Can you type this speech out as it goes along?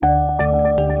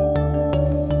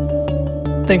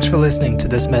Thanks for listening to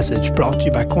this message brought to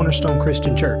you by Cornerstone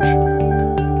Christian Church.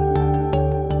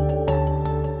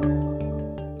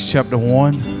 Chapter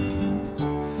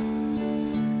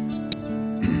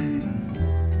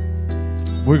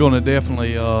 1. We're going to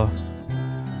definitely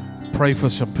pray for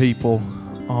some people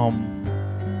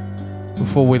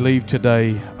before we leave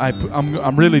today.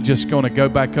 I'm really just going to go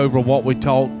back over what we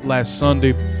taught last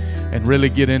Sunday and really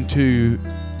get into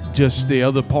just the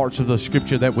other parts of the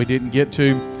scripture that we didn't get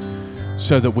to,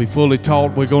 so that we fully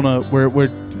taught. We're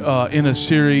in a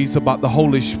series about the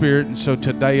Holy Spirit, and so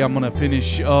today I'm going to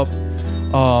finish up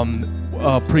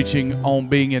preaching on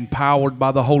being empowered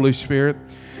by the Holy Spirit.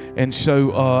 And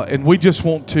so and we just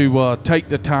want to take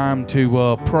the time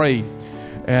to pray,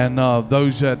 and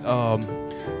those that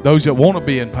want to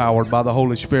be empowered by the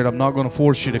Holy Spirit, I'm not going to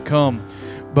force you to come,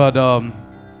 but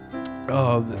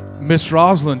Miss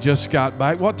Rosalind just got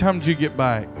back. What time did you get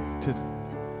back?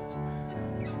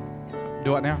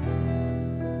 Do it now?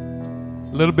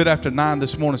 A little bit after 9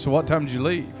 this morning. So what time did you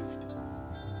leave?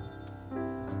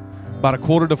 About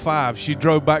 4:45. She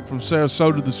drove back from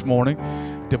Sarasota this morning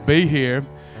to be here.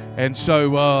 And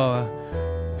so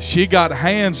she got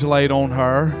hands laid on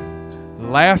her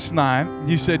last night.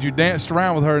 You said you danced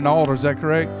around with her in the altar, is that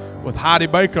correct? With Heidi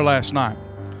Baker last night.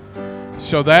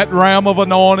 So that realm of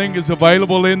anointing is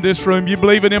available in this room. You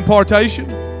believe in impartation?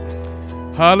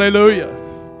 Hallelujah.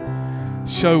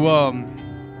 So,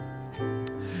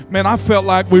 man, I felt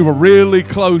like we were really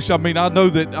close. I mean, I know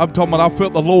that I'm talking about I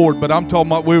felt the Lord, but I'm talking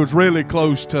about we was really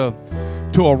close to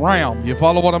a realm. You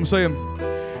follow what I'm saying?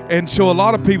 And so a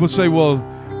lot of people say, well,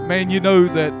 man, you know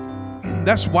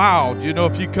that's wild. You know,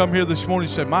 if you come here this morning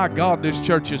and say, my God, this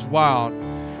church is wild.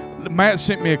 Matt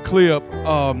sent me a clip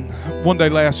one day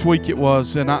last week it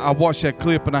was, and I watched that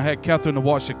clip, and I had Catherine to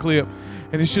watch the clip.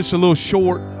 And it's just a little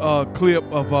short clip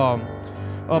of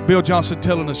Bill Johnson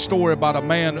telling a story about a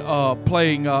man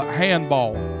playing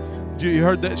handball. You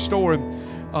heard that story?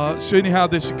 So anyhow,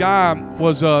 this guy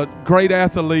was a great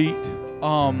athlete.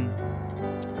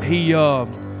 He got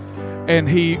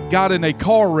in a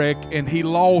car wreck, and he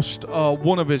lost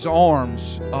one of his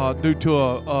arms due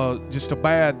to just a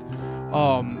bad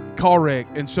car wreck.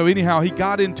 And so anyhow, he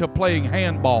got into playing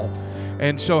handball.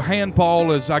 And so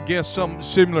handball is, I guess, something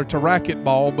similar to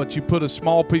racquetball, but you put a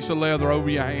small piece of leather over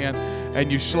your hand and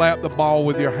you slap the ball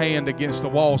with your hand against the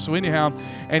wall. So anyhow,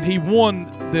 and he won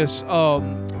this, he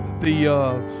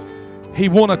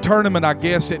won a tournament, I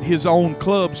guess, at his own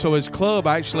club. So his club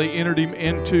actually entered him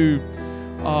into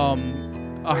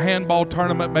a handball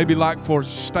tournament, maybe like for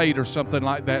state or something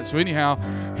like that. So anyhow,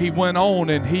 he went on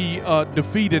and he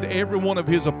defeated every one of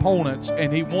his opponents,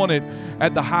 and he won it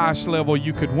at the highest level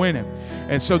you could win it.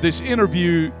 And so this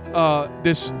interviewer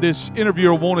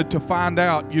wanted to find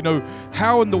out, you know,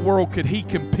 how in the world could he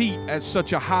compete at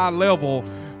such a high level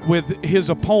with his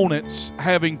opponents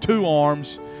having two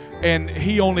arms and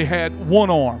he only had one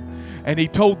arm. And he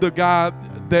told the guy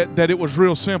that it was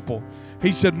real simple.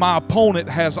 He said, my opponent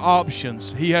has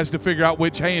options. He has to figure out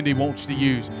which hand he wants to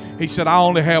use. He said, I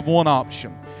only have one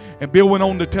option. And Bill went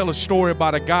on to tell a story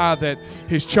about a guy that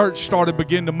his church started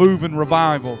beginning to move in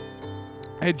revival.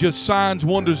 Had just signs,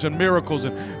 wonders, and miracles,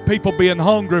 and people being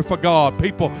hungry for God,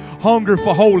 people hungry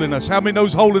for holiness. How many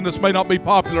knows holiness may not be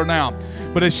popular now,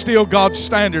 but it's still God's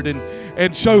standard.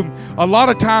 And so a lot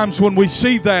of times when we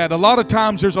see that, a lot of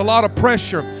times there's a lot of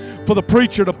pressure for the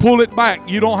preacher to pull it back.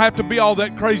 You don't have to be all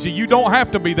that crazy. You don't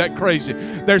have to be that crazy.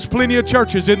 There's plenty of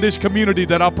churches in this community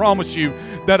that I promise you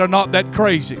that are not that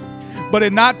crazy. But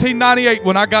in 1998,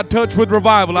 when I got touched with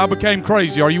revival, I became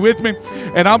crazy. Are you with me?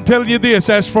 And I'm telling you this,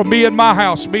 as for me and my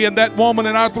house, me and that woman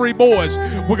and our 3 boys,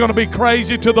 we're going to be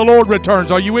crazy till the Lord returns.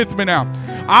 Are you with me now?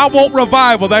 I want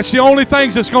revival. That's the only thing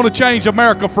that's going to change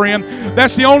America, friend.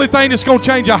 That's the only thing that's going to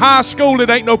change a high school. It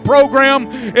ain't no program.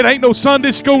 It ain't no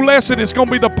Sunday school lesson. It's going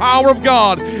to be the power of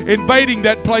God invading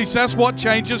that place. That's what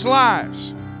changes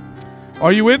lives.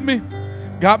 Are you with me?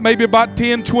 Got maybe about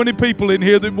 10, 20 people in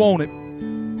here that want it.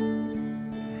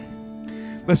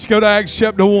 Let's go to Acts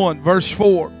chapter 1, verse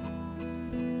 4.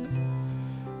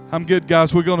 I'm good,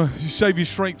 guys. We're going to save you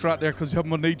strength right there because I'm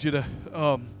going to need you to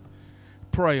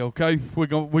pray, okay? We're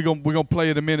gonna play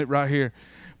in a minute right here.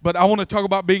 But I want to talk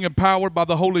about being empowered by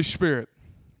the Holy Spirit.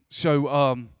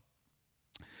 So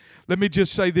let me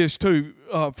just say this too,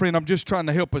 friend. I'm just trying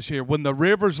to help us here. When the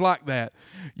river's like that,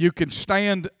 you can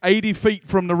stand 80 feet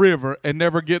from the river and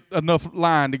never get enough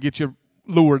line to get your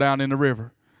lure down in the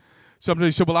river.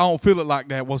 Somebody said, well, I don't feel it like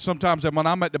that. Well, sometimes when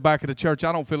I'm at the back of the church,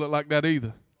 I don't feel it like that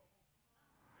either.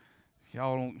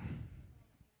 Y'all don't.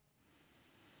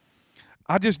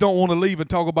 I just don't want to leave and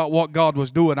talk about what God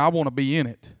was doing. I want to be in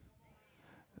it.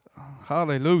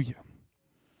 Hallelujah.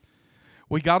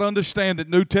 We got to understand that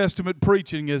New Testament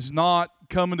preaching is not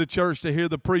coming to church to hear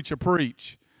the preacher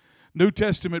preach. New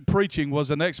Testament preaching was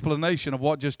an explanation of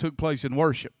what just took place in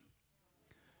worship.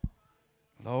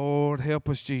 Lord, help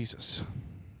us, Jesus.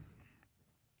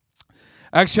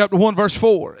 Acts chapter 1, verse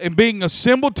 4. And being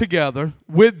assembled together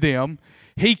with them,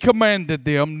 he commanded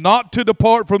them not to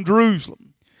depart from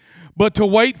Jerusalem, but to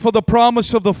wait for the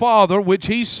promise of the Father, which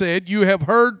he said, you have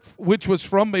heard, which was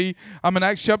from me. I'm in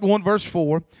Acts chapter 1, verse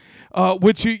 4.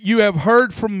 Which you have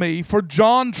heard from me. For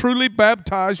John truly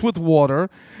baptized with water,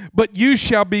 but you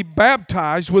shall be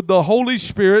baptized with the Holy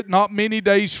Spirit not many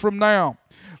days from now.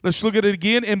 Let's look at it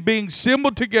again. And being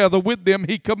assembled together with them,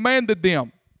 he commanded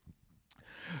them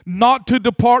not to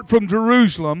depart from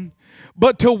Jerusalem,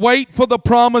 but to wait for the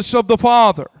promise of the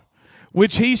Father,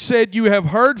 which he said, you have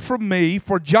heard from me.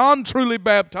 For John truly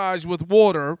baptized with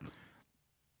water,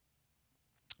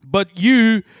 but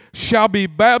you shall be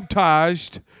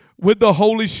baptized with the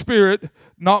Holy Spirit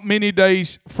not many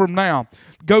days from now.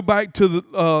 Go back to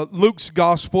Luke's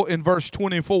Gospel in verse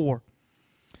 24.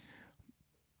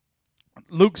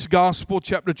 Luke's Gospel,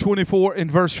 chapter 24,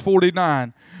 in verse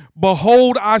 49.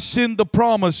 Behold, I send the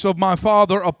promise of my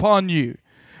Father upon you,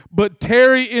 but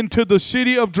tarry into the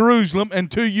city of Jerusalem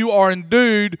until you are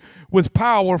endued with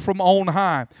power from on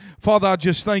high. Father, I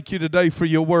just thank you today for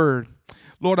your word.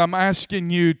 Lord, I'm asking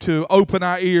you to open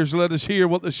our ears. Let us hear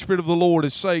what the Spirit of the Lord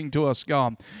is saying to us,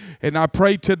 God. And I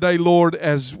pray today, Lord,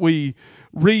 as we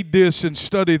read this and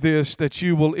study this, that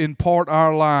you will impart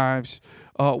our lives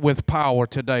with power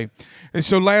today. And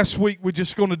so last week, we're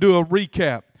just going to do a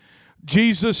recap.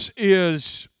 Jesus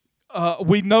is,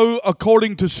 we know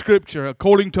according to Scripture,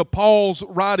 according to Paul's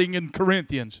writing in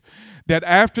Corinthians, that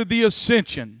after the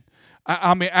ascension,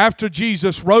 after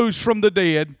Jesus rose from the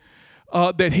dead,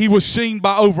 that he was seen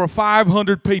by over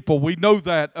 500 people. We know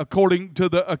that according to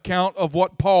the account of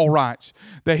what Paul writes,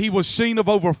 that he was seen of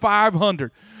over 500.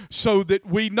 So that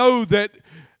we know that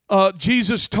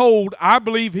Jesus told, I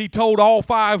believe he told all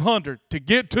 500 to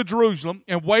get to Jerusalem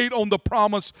and wait on the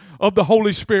promise of the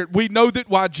Holy Spirit. We know that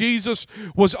while Jesus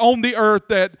was on the earth,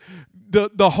 that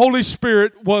the Holy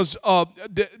Spirit was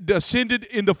descended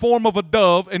in the form of a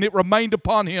dove, and it remained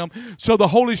upon him. So the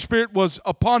Holy Spirit was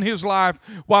upon his life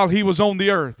while he was on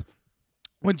the earth.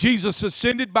 When Jesus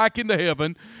ascended back into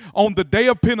heaven on the day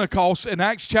of Pentecost in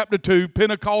Acts chapter 2,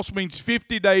 Pentecost means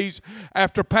 50 days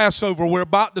after Passover. We're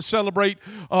about to celebrate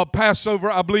Passover,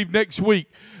 I believe, next week.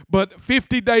 But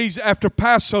 50 days after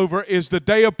Passover is the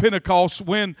day of Pentecost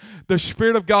when the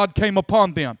Spirit of God came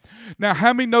upon them. Now,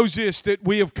 how many knows this, that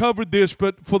we have covered this,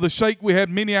 but for the sake we had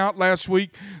many out last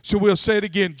week, so we'll say it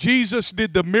again. Jesus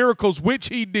did the miracles which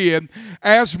he did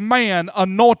as man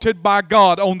anointed by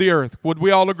God on the earth. Would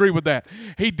we all agree with that?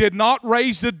 He did not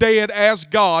raise the dead as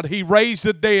God. He raised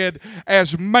the dead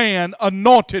as man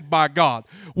anointed by God.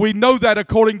 We know that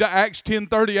according to Acts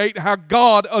 10:38, how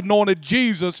God anointed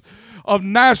Jesus of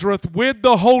Nazareth with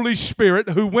the Holy Spirit,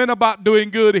 who went about doing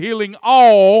good, healing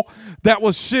all that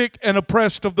was sick and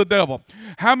oppressed of the devil.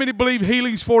 How many believe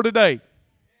healing's for today?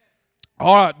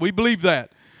 All right, we believe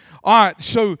that. All right,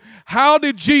 so how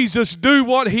did Jesus do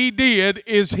what he did?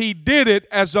 Is he did it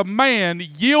as a man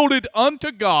yielded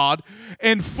unto God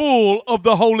and full of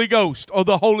the Holy Ghost or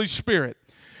the Holy Spirit.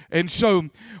 And so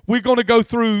we're going to go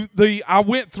through I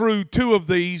went through two of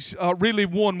these, really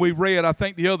one we read. I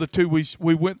think the other two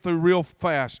we went through real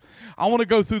fast. I want to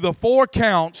go through the four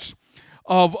accounts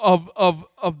of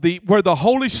where the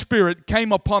Holy Spirit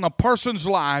came upon a person's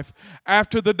life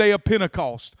after the day of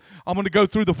Pentecost. I'm going to go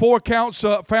through the four accounts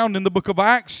found in the book of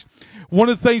Acts. One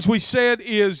of the things we said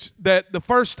is that the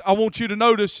first I want you to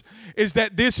notice is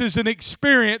that this is an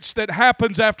experience that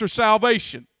happens after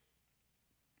salvation.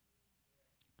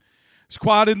 It's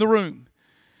quiet in the room.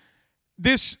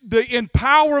 The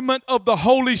empowerment of the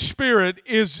Holy Spirit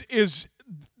is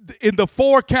in the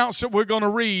four accounts that we're going to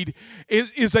read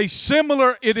is a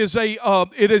similar. It is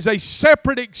a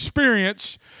separate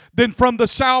experience than from the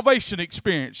salvation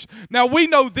experience. Now we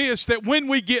know this, that when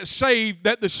we get saved,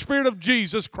 that the Spirit of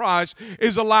Jesus Christ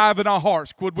is alive in our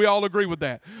hearts. Would we all agree with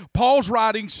that? Paul's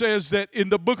writing says that in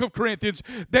the book of Corinthians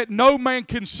that no man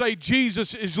can say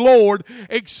Jesus is Lord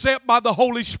except by the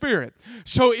Holy Spirit.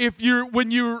 So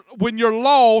when you're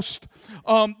lost,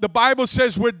 the Bible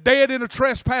says we're dead in the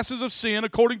trespasses of sin,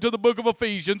 according to the book of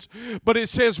Ephesians. But it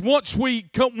says once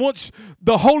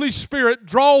the Holy Spirit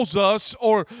draws us,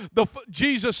 or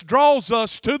Jesus Jesus draws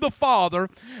us to the Father,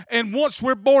 and once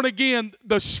we're born again,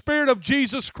 the Spirit of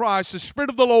Jesus Christ, the Spirit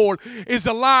of the Lord, is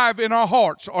alive in our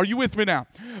hearts. Are you with me now?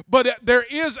 But there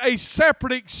is a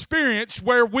separate experience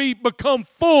where we become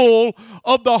full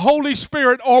of the Holy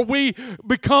Spirit, or we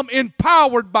become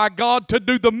empowered by God to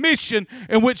do the mission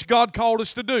in which God called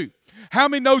us to do. How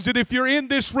many knows that if you're in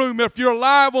this room, if you're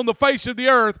alive on the face of the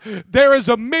earth, there is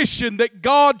a mission that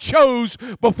God chose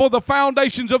before the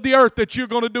foundations of the earth that you're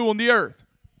going to do on the earth?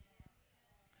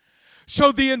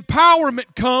 So the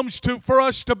empowerment comes for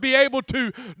us to be able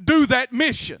to do that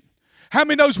mission. How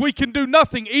many knows we can do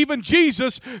nothing? Even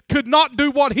Jesus could not do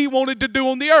what he wanted to do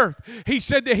on the earth. He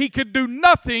said that he could do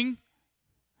nothing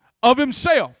of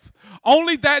himself.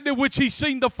 Only that which he's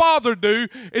seen the Father do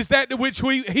is that which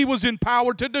he was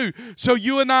empowered to do. So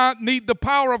you and I need the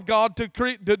power of God to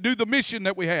do the mission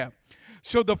that we have.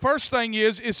 So the first thing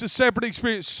is, it's a separate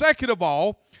experience. Second of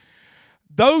all,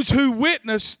 those who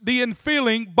witnessed the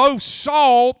infilling both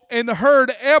saw and heard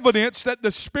evidence that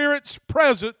the Spirit's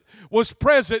presence was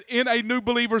present in a new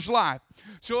believer's life.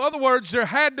 So, in other words, there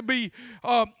had to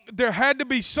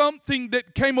be something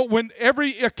that came up when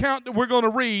every account that we're going to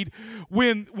read,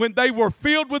 when they were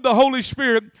filled with the Holy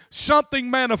Spirit,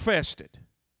 something manifested.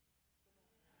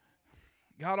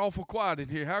 Got awful quiet in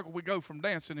here. How can we go from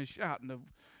dancing and shouting to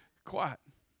quiet?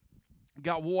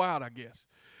 Got wore out, I guess.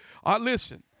 All right,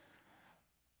 listen.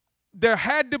 There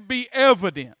had to be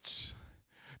evidence.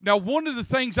 Now, one of the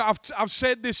things, I've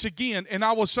said this again, and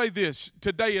I will say this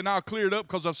today, and I'll clear it up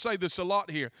because I've said this a lot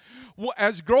here.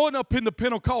 As growing up in the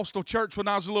Pentecostal church when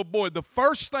I was a little boy, the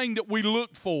first thing that we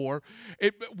looked for,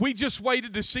 we just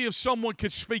waited to see if someone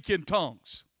could speak in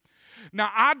tongues. Now,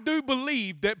 I do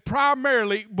believe that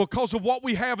primarily, because of what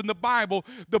we have in the Bible,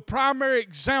 the primary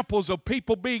examples of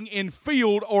people being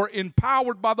infilled or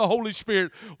empowered by the Holy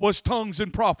Spirit was tongues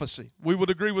and prophecy. We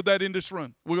would agree with that in this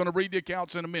room. We're going to read the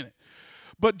accounts in a minute.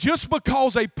 But just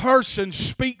because a person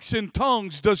speaks in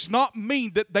tongues does not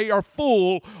mean that they are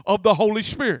full of the Holy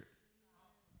Spirit.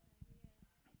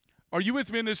 Are you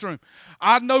with me in this room?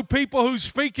 I know people who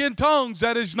speak in tongues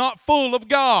that is not full of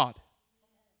God.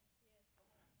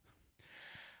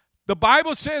 The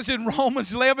Bible says in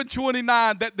Romans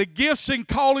 11:29 that the gifts and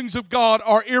callings of God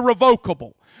are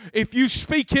irrevocable. If you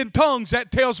speak in tongues,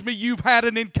 that tells me you've had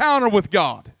an encounter with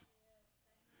God.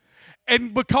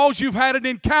 And because you've had an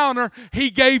encounter,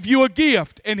 he gave you a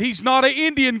gift. And he's not an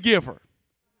Indian giver.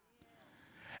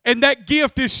 And that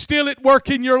gift is still at work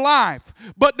in your life.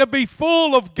 But to be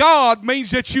full of God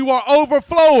means that you are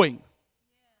overflowing.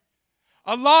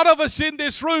 A lot of us in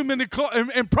this room,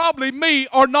 and probably me,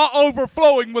 are not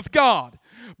overflowing with God.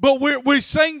 But we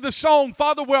sing the song,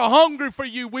 Father, we're hungry for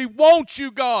you. We want you,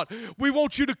 God. We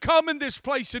want you to come in this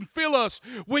place and fill us.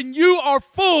 When you are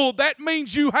full, that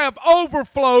means you have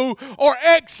overflow or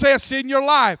excess in your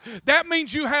life. That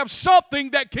means you have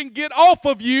something that can get off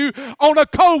of you on a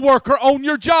coworker on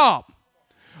your job.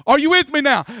 Are you with me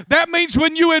now? That means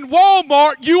when you're in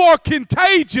Walmart, you are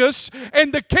contagious,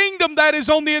 and the kingdom that is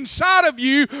on the inside of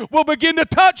you will begin to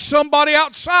touch somebody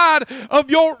outside of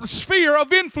your sphere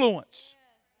of influence.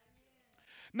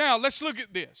 Now, let's look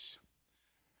at this.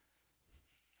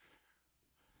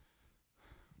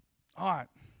 All right.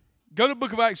 Go to the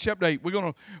book of Acts chapter 8. We're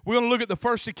going to look at the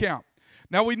first account.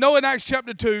 Now, we know in Acts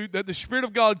chapter 2 that the Spirit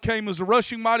of God came as a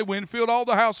rushing mighty wind, filled all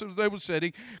the houses they were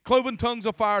sitting, cloven tongues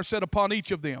of fire set upon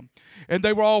each of them. And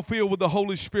they were all filled with the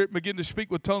Holy Spirit and began to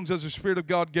speak with tongues as the Spirit of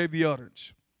God gave the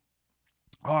utterance.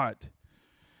 All right.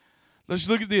 Let's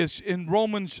look at this in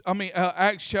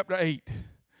Acts chapter 8,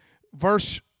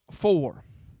 verse 4.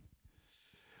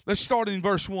 Let's start in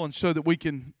verse 1 so that we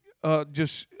can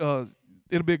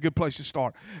it'll be a good place to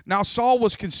start. Now Saul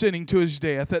was consenting to his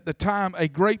death. At the time, a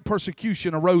great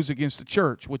persecution arose against the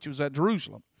church, which was at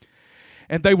Jerusalem.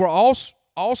 And they were all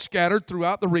scattered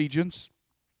throughout the regions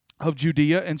of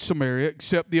Judea and Samaria,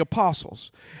 except the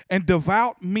apostles. And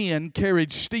devout men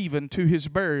carried Stephen to his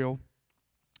burial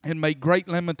and made great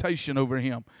lamentation over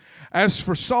him. As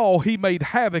for Saul, he made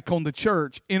havoc on the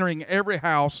church, entering every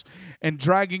house and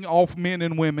dragging off men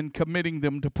and women, committing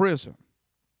them to prison.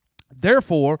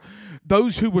 Therefore,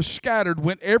 those who were scattered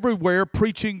went everywhere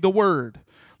preaching the word.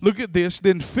 Look at this.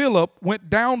 Then Philip went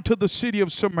down to the city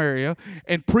of Samaria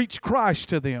and preached Christ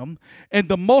to them. And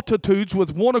the multitudes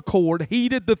with one accord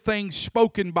heeded the things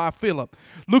spoken by Philip.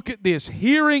 Look at this.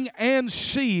 Hearing and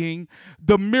seeing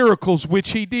the miracles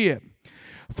which he did.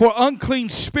 For unclean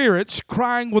spirits,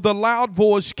 crying with a loud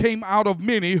voice, came out of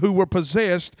many who were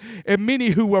possessed, and many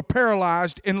who were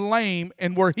paralyzed and lame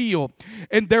and were healed.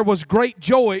 And there was great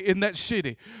joy in that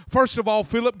city. First of all,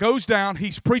 Philip goes down.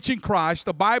 He's preaching Christ.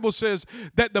 The Bible says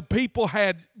that the people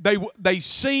they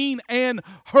seen and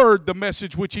heard the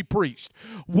message which he preached.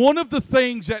 One of the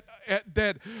things that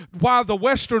while the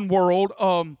Western world,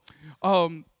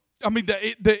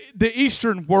 the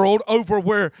Eastern world, over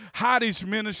where Heidi's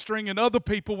ministering and other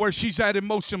people where she's at in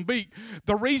Mozambique,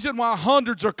 the reason why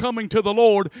hundreds are coming to the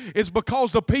Lord is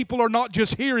because the people are not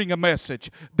just hearing a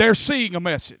message, they're seeing a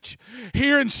message.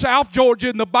 Here in South Georgia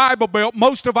in the Bible Belt,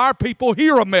 most of our people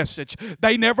hear a message.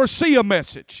 They never see a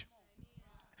message.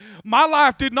 My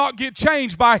life did not get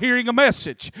changed by hearing a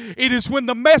message. It is when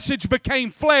the message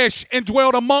became flesh and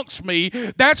dwelt amongst me,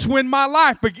 that's when my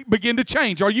life began to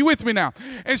change. Are you with me now?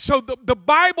 And so the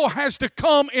Bible has to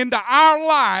come into our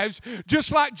lives,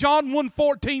 just like John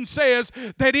 1:14 says,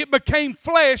 that it became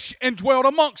flesh and dwelt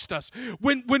amongst us.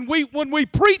 When we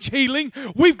preach healing,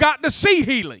 we've got to see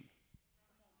healing.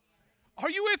 Are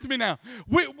you with me now?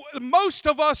 Most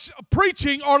of us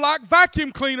preaching are like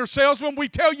vacuum cleaner salesmen. We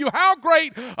tell you how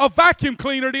great a vacuum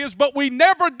cleaner it is, but we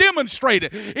never demonstrate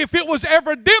it. If it was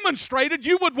ever demonstrated,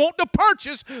 you would want to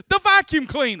purchase the vacuum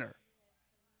cleaner.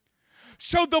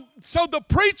 So the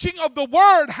preaching of the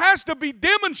word has to be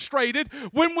demonstrated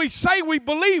when we say we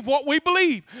believe what we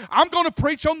believe. I'm going to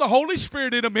preach on the Holy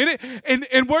Spirit in a minute,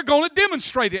 and we're going to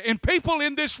demonstrate it. And people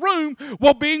in this room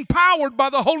will be empowered by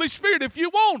the Holy Spirit if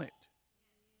you want it.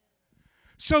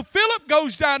 So Philip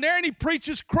goes down there and he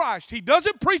preaches Christ. He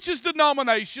doesn't preach his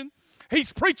denomination.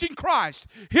 He's preaching Christ,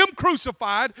 him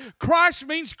crucified. Christ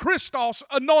means Christos,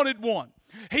 anointed one.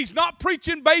 He's not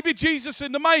preaching baby Jesus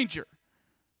in the manger.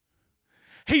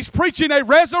 He's preaching a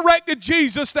resurrected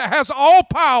Jesus that has all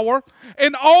power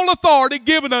and all authority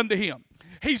given unto him.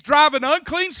 He's driving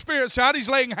unclean spirits out. He's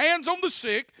laying hands on the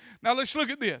sick. Now let's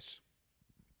look at this.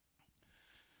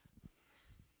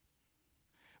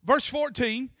 Verse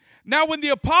 14. Now when the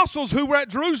apostles who were at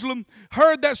Jerusalem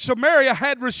heard that Samaria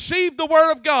had received the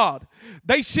word of God,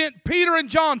 they sent Peter and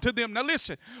John to them. Now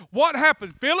listen, what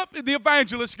happened? Philip, the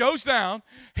evangelist, goes down.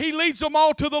 He leads them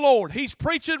all to the Lord. He's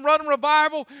preaching, running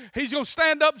revival. He's going to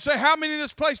stand up and say, how many in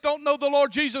this place don't know the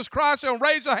Lord Jesus Christ? They'll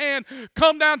raise a hand,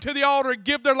 come down to the altar and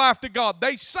give their life to God.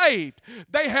 They saved.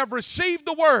 They have received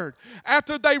the word.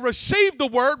 After they receive the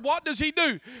word, what does he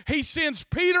do? He sends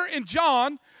Peter and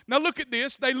John. Now look at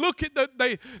this. They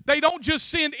don't just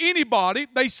send anybody.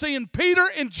 They send Peter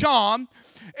and John,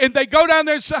 and they go down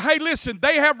there and say, hey, listen,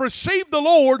 they have received the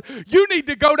Lord. You need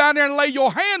to go down there and lay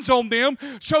your hands on them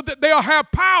so that they'll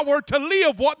have power to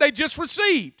live what they just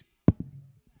received.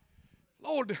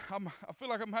 Lord, I feel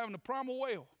like I'm having a primal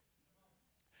wail.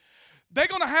 They're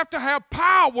going to have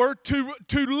power to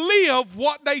live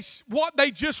what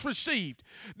they just received.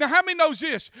 Now, how many knows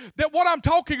this? That what I'm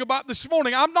talking about this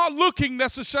morning, I'm not looking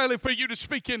necessarily for you to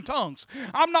speak in tongues.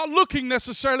 I'm not looking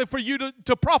necessarily for you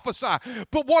to prophesy.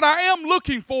 But what I am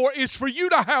looking for is for you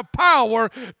to have power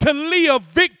to live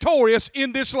victorious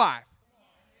in this life.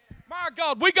 My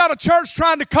God, we got a church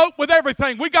trying to cope with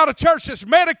everything. We got a church that's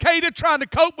medicated, trying to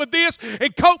cope with this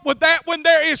and cope with that, when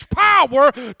there is power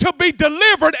to be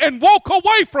delivered and walk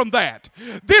away from that.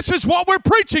 This is what we're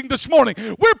preaching this morning.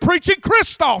 We're preaching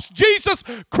Christos, Jesus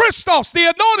Christos, the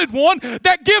anointed one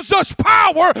that gives us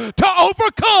power to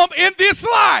overcome in this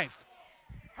life.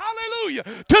 Hallelujah.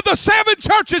 To the 7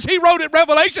 churches he wrote at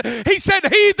Revelation, he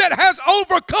said, he that has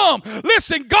overcome.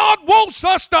 Listen, God wants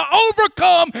us to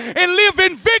overcome and live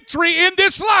in victory in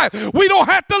this life. We don't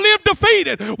have to live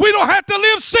defeated. We don't have to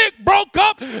live sick, broke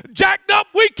up, jacked up.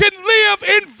 We can live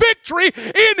in victory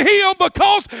in him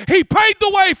because he paid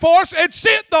the way for us and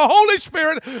sent the Holy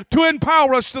Spirit to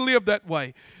empower us to live that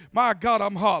way. My God,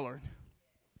 I'm hollering.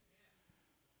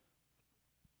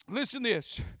 Listen to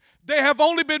this. They have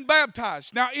only been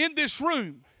baptized. Now, in this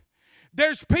room,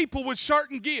 there's people with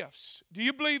certain gifts. Do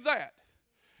you believe that?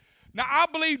 Now, I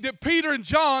believe that Peter and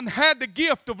John had the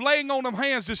gift of laying on them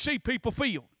hands to see people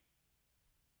healed.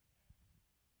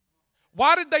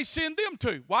 Why did they send them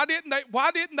to? Why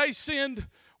didn't they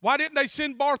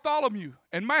send Bartholomew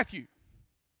and Matthew?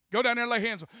 Go down there and lay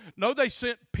hands on. No, they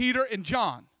sent Peter and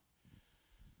John.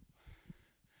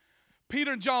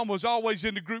 Peter and John was always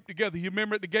in the group together. You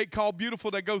remember at the gate called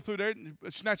Beautiful, they go through there and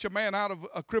snatch a man out of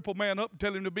a crippled man up and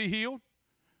tell him to be healed.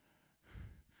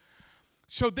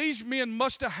 So these men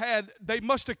must have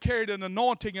carried an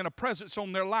anointing and a presence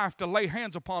on their life to lay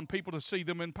hands upon people to see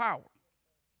them in power.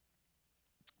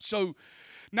 So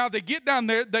now they get down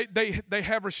there, they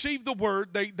have received the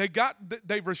word,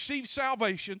 they've received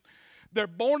salvation. They're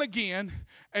born again,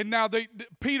 and now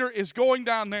Peter is going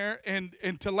down there and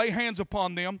to lay hands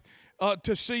upon them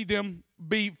to see them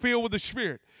be filled with the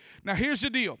Spirit. Now, here's the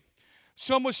deal.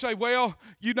 Some would say, well,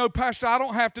 Pastor, I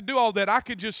don't have to do all that. I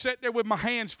can just sit there with my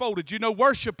hands folded.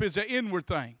 Worship is an inward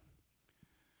thing.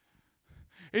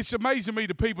 It's amazing to me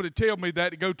the people that tell me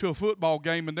that to go to a football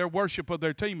game and their worship of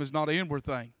their team is not an inward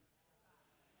thing.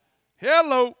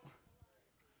 Hello.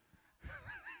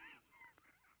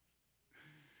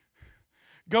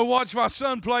 Go watch my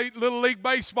son play Little League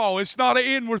Baseball. It's not an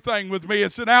inward thing with me.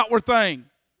 It's an outward thing.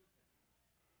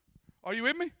 Are you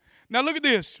with me? Now look at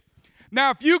this.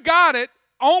 Now if you got it,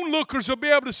 onlookers will be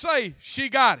able to say, she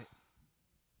got it.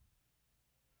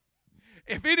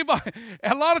 If anybody,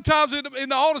 a lot of times in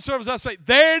the altar service I say,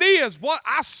 there it is. What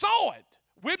I saw it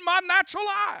with my natural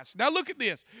eyes. Now look at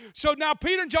this. So now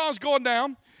Peter and John's going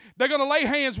down. They're going to lay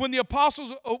hands. When the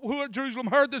apostles who were at Jerusalem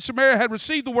heard that Samaria had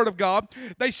received the word of God,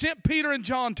 they sent Peter and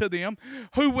John to them,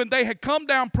 who when they had come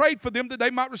down prayed for them that they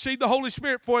might receive the Holy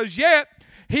Spirit. For as yet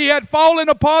he had fallen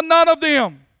upon none of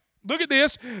them. Look at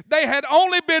this. They had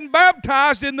only been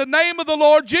baptized in the name of the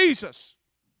Lord Jesus.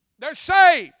 They're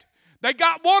saved. They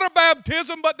got water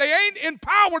baptism, but they ain't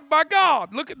empowered by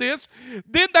God. Look at this.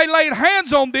 Then they laid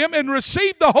hands on them and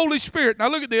received the Holy Spirit. Now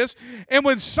look at this. And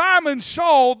when Simon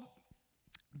saw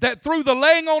that through the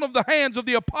laying on of the hands of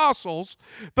the apostles,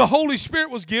 the Holy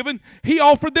Spirit was given, he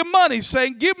offered them money,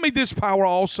 saying, give me this power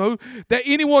also, that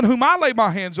anyone whom I lay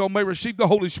my hands on may receive the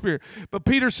Holy Spirit. But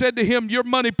Peter said to him, your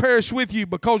money perish with you,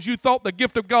 because you thought the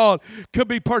gift of God could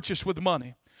be purchased with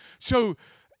money. So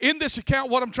in this account,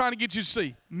 what I'm trying to get you to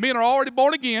see, men are already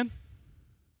born again.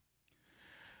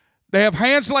 They have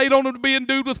hands laid on them to be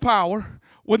endued with power.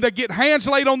 When they get hands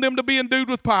laid on them to be endued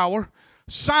with power,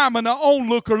 Simon, the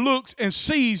onlooker, looks and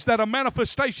sees that a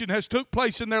manifestation has took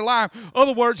place in their life. In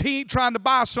other words, he ain't trying to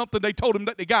buy something they told him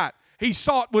that they got. He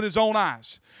saw it with his own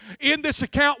eyes. In this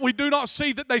account, we do not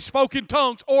see that they spoke in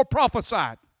tongues or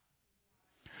prophesied.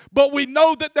 But we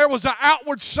know that there was an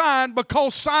outward sign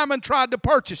because Simon tried to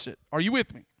purchase it. Are you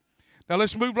with me? Now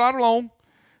let's move right along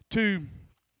to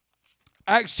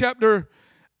Acts chapter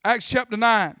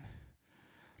 9.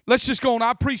 Let's just go on.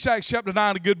 I preached Acts chapter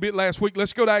 9 a good bit last week.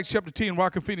 Let's go to Acts chapter 10 where I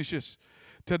can finish this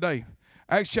today.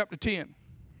 Acts chapter 10,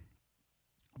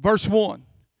 verse 1.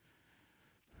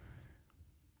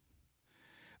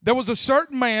 There was a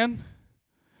certain man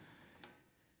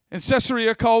in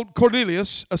Caesarea called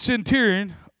Cornelius, a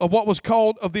centurion of what was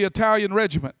called of the Italian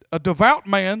regiment, a devout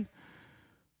man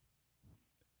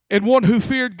and one who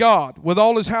feared God with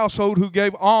all his household, who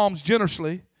gave alms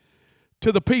generously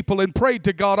to the people and prayed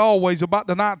to God always. About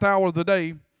the 9th hour of the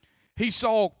day, he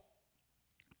saw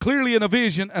clearly in a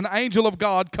vision an angel of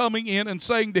God coming in and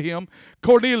saying to him,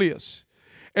 Cornelius.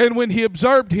 And when he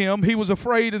observed him, he was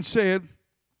afraid and said,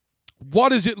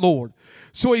 what is it, Lord?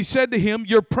 So he said to him,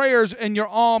 your prayers and your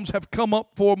alms have come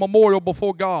up for a memorial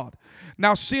before God.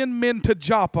 Now send men to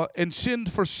Joppa and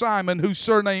send for Simon, whose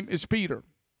surname is Peter.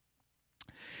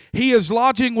 He is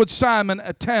lodging with Simon,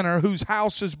 a tanner, whose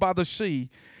house is by the sea.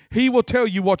 He will tell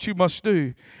you what you must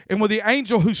do. And when the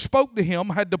angel who spoke to him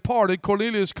had departed,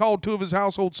 Cornelius called 2 of his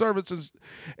household servants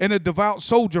and a devout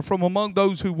soldier from among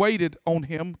those who waited on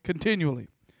him continually.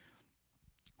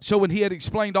 So when he had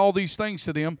explained all these things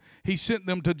to them, he sent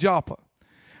them to Joppa.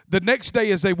 The next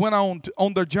day, as they went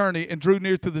on their journey and drew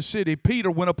near to the city,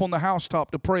 Peter went up on the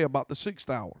housetop to pray about the 6th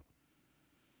hour.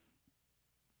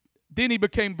 Then he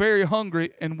became very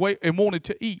hungry and wanted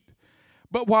to eat.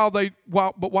 But while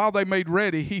they made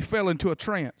ready, he fell into a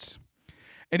trance.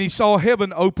 And he saw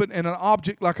heaven open and an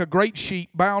object like a great sheet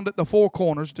bound at the four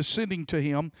corners descending to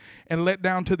him and let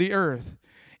down to the earth.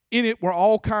 In it were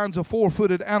all kinds of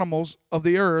four-footed animals of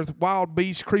the earth, wild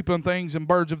beasts, creeping things, and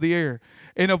birds of the air.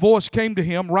 And a voice came to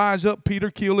him, rise up,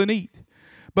 Peter, kill and eat.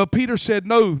 But Peter said,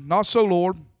 no, not so,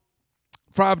 Lord,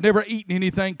 for I've never eaten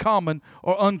anything common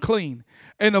or unclean.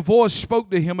 And a voice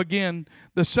spoke to him again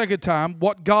the second time,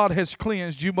 what God has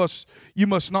cleansed, you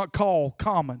must not call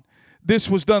common. This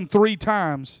was done 3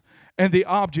 times, and the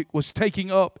object was taken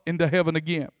up into heaven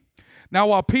again. Now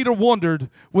while Peter wondered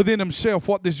within himself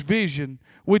what this vision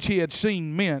which he had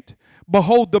seen meant,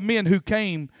 behold, the men who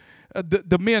came,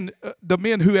 the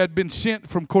men who had been sent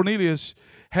from Cornelius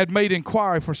had made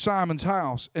inquiry for Simon's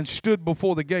house and stood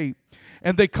before the gate.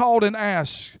 And they called and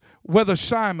asked whether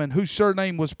Simon, whose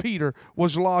surname was Peter,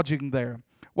 was lodging there.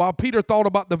 While Peter thought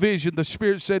about the vision, the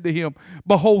Spirit said to him,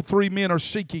 behold, 3 men are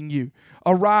seeking you.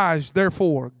 Arise,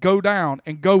 therefore, go down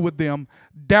and go with them,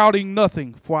 doubting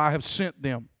nothing, for I have sent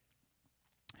them.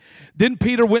 Then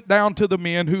Peter went down to the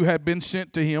men who had been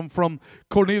sent to him from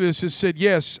Cornelius and said,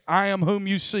 yes, I am whom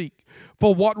you seek.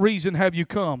 For what reason have you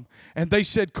come? And they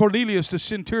said, Cornelius the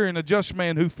centurion, a just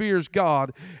man who fears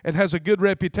God and has a good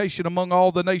reputation among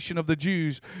all the nation of the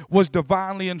Jews, was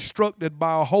divinely instructed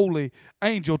by a holy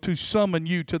angel to summon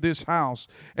you to this house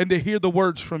and to hear the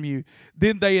words from you.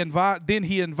 Then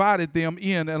he invited them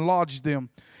in and lodged them.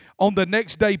 On the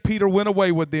next day Peter went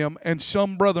away with them, and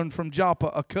some brethren from Joppa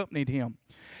accompanied him.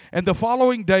 And the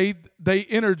following day they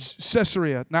entered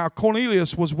Caesarea. Now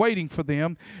Cornelius was waiting for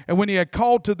them, and when he had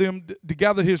called to them to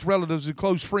gather his relatives and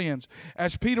close friends,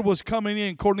 as Peter was coming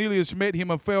in, Cornelius met him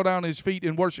and fell down at his feet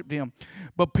and worshipped him.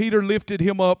 But Peter lifted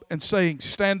him up and saying,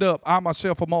 Stand up, I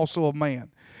myself am also a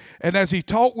man. And as he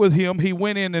talked with him, he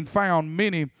went in and found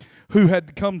many who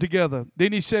had come together.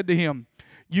 Then he said to him,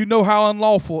 You know how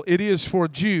unlawful it is for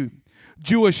a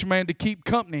Jewish man to keep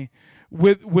company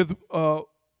with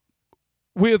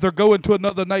or go into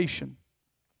another nation.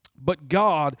 But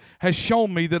God has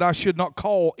shown me that I should not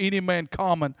call any man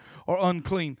common or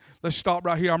unclean. Let's stop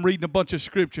right here. I'm reading a bunch of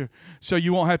scripture, so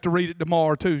you won't have to read it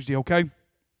tomorrow or Tuesday, okay?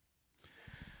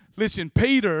 Listen,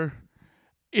 Peter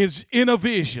is in a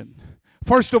vision.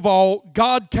 First of all,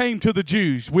 God came to the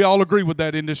Jews. We all agree with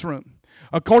that in this room.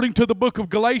 According to the book of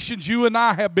Galatians, you and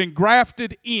I have been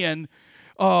grafted in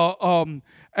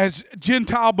as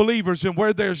Gentile believers, and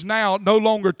where there's now no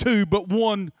longer two but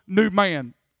one new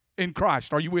man in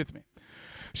Christ. Are you with me?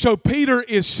 So Peter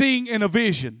is seeing in a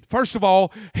vision. First of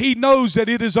all, he knows that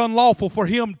it is unlawful for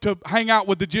him to hang out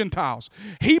with the Gentiles.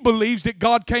 He believes that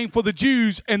God came for the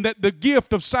Jews and that the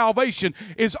gift of salvation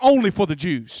is only for the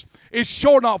Jews. It's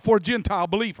sure not for a Gentile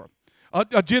believer.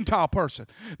 A Gentile person.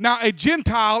 Now, a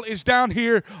Gentile is down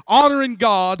here honoring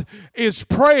God, is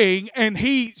praying, and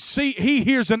he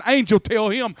hears an angel tell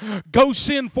him, Go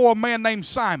send for a man named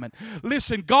Simon.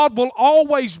 Listen, God will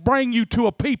always bring you to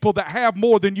a people that have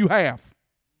more than you have.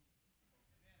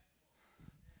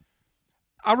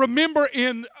 I remember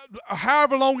in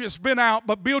however long it's been out,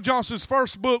 but Bill Johnson's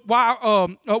first book,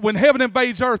 When Heaven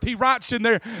Invades Earth, he writes in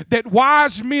there that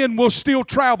wise men will still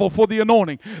travel for the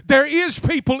anointing. There is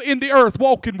people in the earth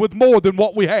walking with more than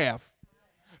what we have.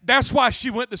 That's why she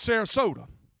went to Sarasota.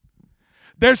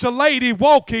 There's a lady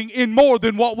walking in more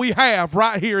than what we have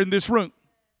right here in this room.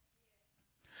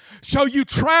 So you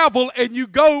travel and you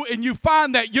go and you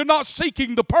find that you're not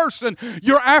seeking the person,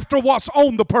 you're after what's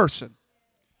on the person.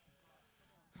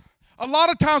 A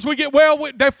lot of times we get,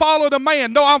 they follow the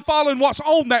man. No, I'm following what's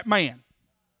on that man.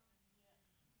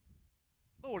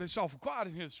 Lord, it's awful quiet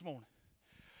in here this morning.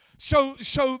 So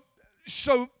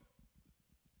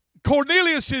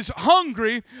Cornelius is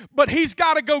hungry, but he's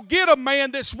got to go get a man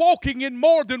that's walking in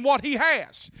more than what he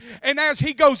has. And as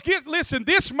he goes, listen,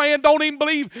 this man don't even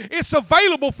believe it's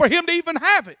available for him to even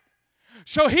have it.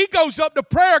 So he goes up to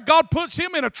prayer. God puts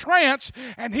him in a trance,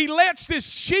 and he lets this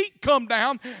sheet come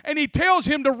down, and he tells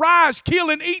him to rise,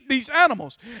 kill, and eat these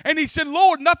animals. And he said,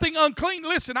 Lord, nothing unclean.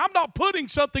 Listen, I'm not putting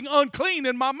something unclean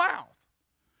in my mouth.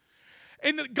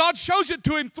 And God shows it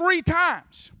to him 3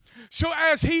 times. So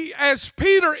as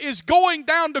Peter is going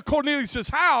down to Cornelius'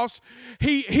 house,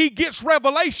 he gets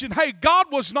revelation. Hey,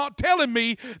 God was not telling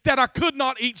me that I could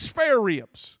not eat spare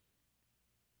ribs.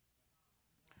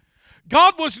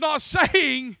 God was not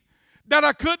saying that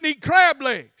I couldn't eat crab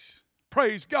legs.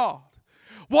 Praise God.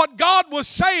 What God was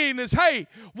saying is, hey,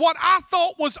 what I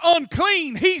thought was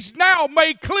unclean, He's now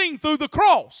made clean through the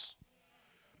cross.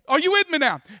 Are you with me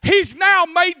now? He's now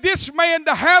made this man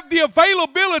to have the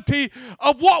availability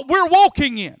of what we're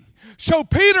walking in. So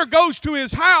Peter goes to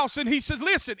his house and he says,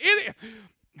 listen,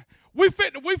 we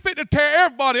fit to tear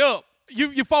everybody up.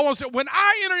 You follow what I'm saying? When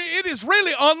I enter, it is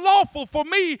really unlawful for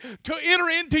me to enter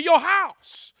into your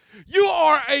house. You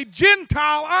are a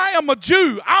Gentile. I am a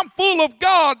Jew. I'm full of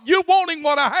God. You're wanting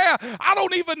what I have. I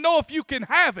don't even know if you can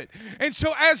have it. And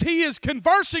so as he is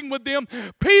conversing with them,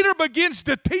 Peter begins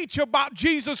to teach about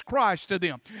Jesus Christ to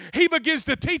them. He begins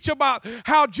to teach about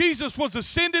how Jesus was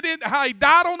ascended in, how he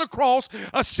died on the cross,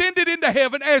 ascended into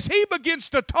heaven. As he begins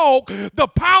to talk, the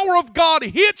power of God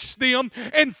hits them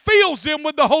and fills them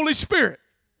with the Holy Spirit.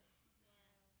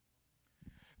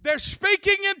 They're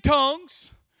speaking in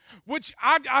tongues. Which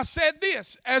I said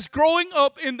this, as growing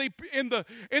up in the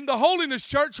Holiness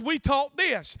Church, we taught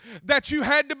this, that you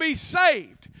had to be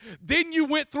saved. Then you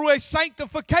went through a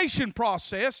sanctification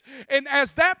process, and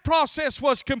as that process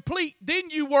was complete,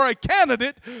 then you were a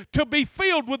candidate to be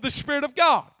filled with the Spirit of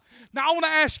God. Now I want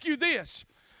to ask you this.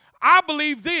 I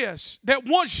believe this, that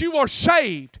once you are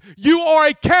saved, you are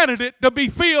a candidate to be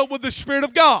filled with the Spirit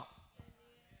of God.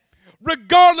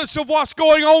 Regardless of what's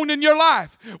going on in your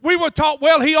life. We were taught,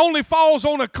 well, he only falls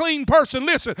on a clean person.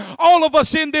 Listen, all of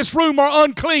us in this room are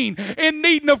unclean, in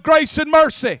need of grace and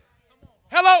mercy.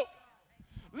 Hello?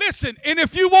 Listen, and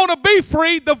if you want to be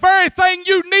free, the very thing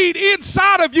you need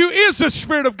inside of you is the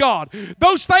Spirit of God.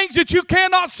 Those things that you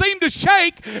cannot seem to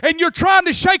shake, and you're trying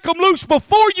to shake them loose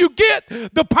before you get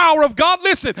the power of God.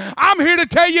 Listen, I'm here to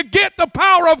tell you, get the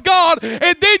power of God,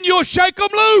 and then you'll shake them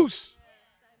loose.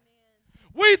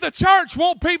 We, the church,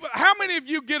 want people. How many of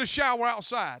you get a shower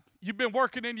outside? You've been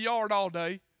working in the yard all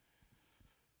day.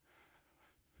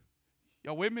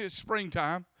 Y'all with me? It's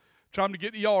springtime. Trying to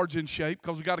get the yards in shape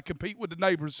because we got to compete with the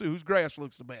neighbors whose grass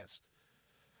looks the best.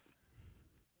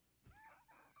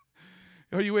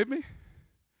 Are you with me?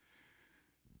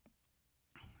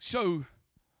 So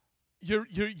you're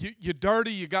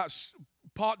dirty. You got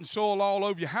pot and soil all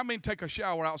over you. How many take a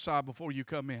shower outside before you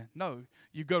come in? No.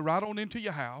 You go right on into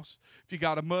your house. If you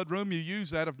got a mud room, you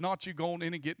use that. If not, you go on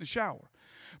in and get in the shower.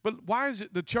 But why is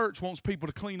it the church wants people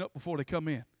to clean up before they come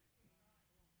in?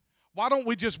 Why don't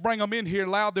we just bring them in here,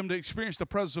 allow them to experience the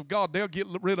presence of God? They'll get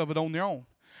rid of it on their own.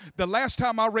 The last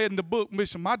time I read in the book,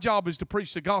 listen, my job is to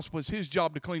preach the gospel. It's his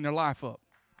job to clean their life up.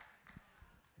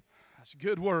 That's a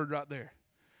good word right there.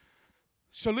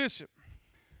 So listen.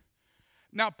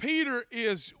 Now, Peter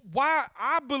is why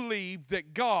I believe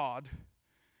that God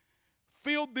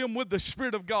filled them with the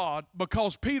Spirit of God,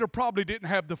 because Peter probably didn't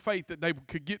have the faith that they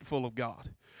could get full of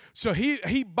God. So he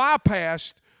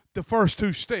bypassed the first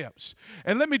two steps.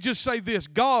 And let me just say this,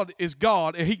 God is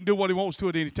God, and he can do what he wants to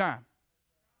at any time.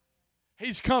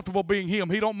 He's comfortable being him.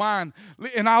 He don't mind.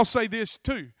 And I'll say this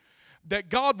too, that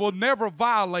God will never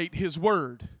violate his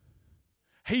word.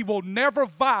 He will never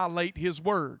violate his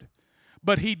word.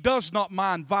 But he does not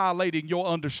mind violating your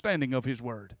understanding of his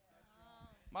word.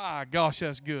 My gosh,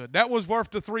 that's good. That was worth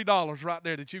the $3 right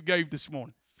there that you gave this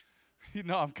morning. You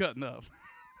know I'm cutting up.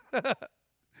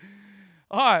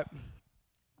 All right.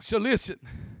 So listen,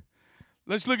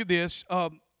 let's look at this.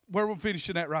 Where we're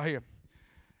finishing at right here.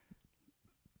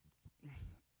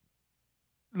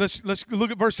 Let's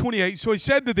look at verse 28. So he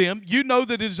said to them, you know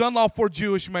that it is unlawful for a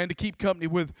Jewish man to keep company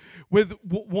with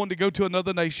one to go to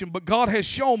another nation, but God has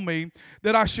shown me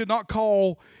that I should not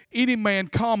call any man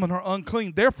common or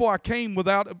unclean. Therefore I came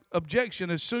without objection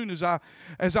as soon as I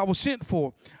was sent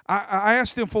for. I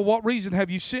asked him, for what reason have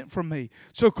you sent for me?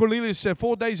 So Cornelius said,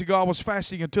 4 days ago I was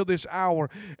fasting until this hour,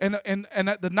 and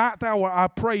at the ninth hour I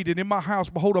prayed, and in my house,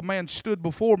 behold, a man stood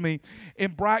before me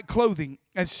in bright clothing,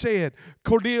 and said,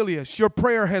 Cornelius, your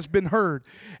prayer has been heard,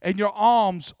 and your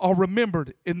alms are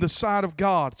remembered in the sight of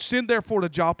God. Send therefore to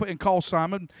Joppa and call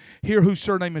Simon, here whose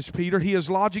surname is Peter. He is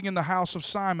lodging in the house of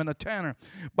Simon, a tanner,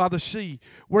 by the sea,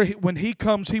 where when he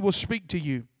comes, he will speak to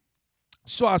you.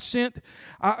 So I sent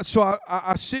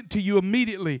to you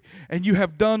immediately, and you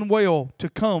have done well to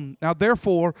come. Now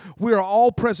therefore, we are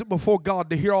all present before God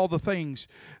to hear all the things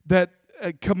that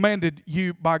commanded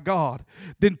you by God.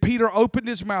 Then Peter opened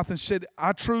his mouth and said,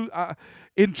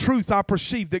 in truth I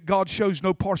perceive that God shows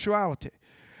no partiality,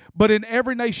 but in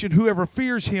every nation whoever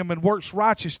fears him and works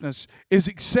righteousness is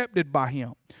accepted by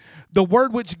him. The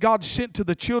word which God sent to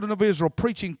the children of Israel,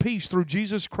 preaching peace through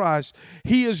Jesus Christ,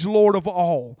 he is Lord of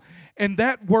all. And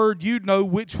that word you know,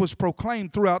 which was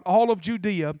proclaimed throughout all of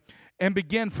Judea and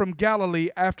began from Galilee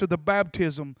after the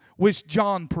baptism which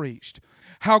John preached,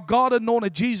 how God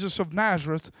anointed Jesus of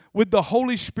Nazareth with the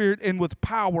Holy Spirit and with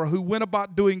power, who went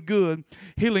about doing good,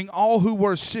 healing all who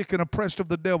were sick and oppressed of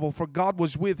the devil, for God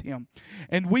was with him.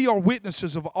 And we are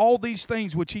witnesses of all these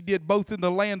things which he did both in the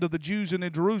land of the Jews and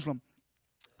in Jerusalem,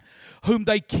 whom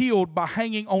they killed by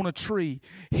hanging on a tree.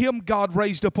 Him God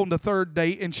raised up on the third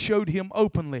day and showed him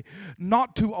openly,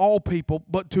 not to all people,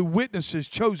 but to witnesses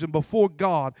chosen before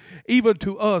God, even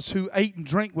to us who ate and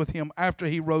drank with him after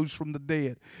he rose from the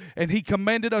dead. And he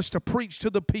commanded us to preach to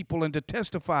the people and to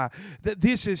testify that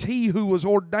this is he who was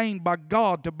ordained by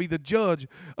God to be the judge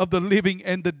of the living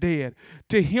and the dead.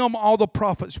 To him all the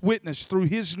prophets witness through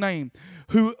his name.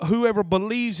 Whoever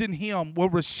believes in him will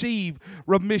receive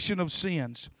remission of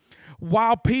sins.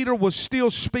 While Peter was still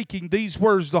speaking these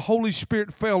words, the Holy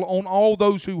Spirit fell on all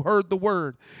those who heard the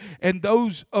word. And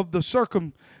those of the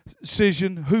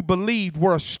circumcision who believed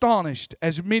were astonished,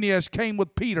 as many as came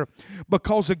with Peter,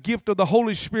 because the gift of the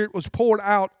Holy Spirit was poured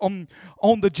out on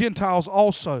the Gentiles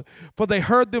also. For they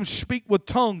heard them speak with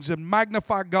tongues and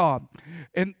magnify God.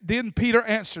 And then Peter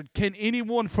answered, can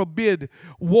anyone forbid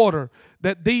water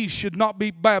that these should not be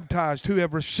baptized who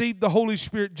have received the Holy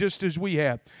Spirit just as we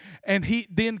have? And he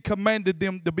then commanded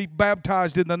them to be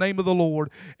baptized in the name of the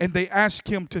Lord, and they asked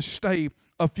him to stay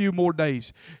a few more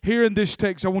days. Here in this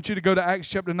text, I want you to go to Acts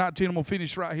chapter 19. I'm going to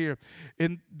finish right here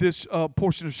in this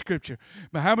portion of Scripture.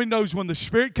 But how many knows when the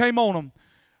Spirit came on them,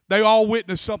 they all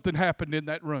witnessed something happened in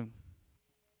that room?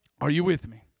 Are you with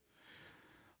me?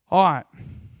 All right.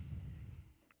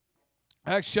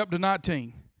 Acts chapter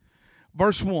 19,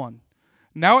 verse 1.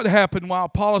 Now it happened while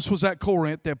Apollos was at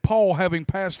Corinth that Paul, having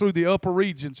passed through the upper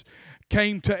regions,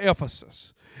 came to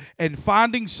Ephesus. And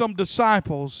finding some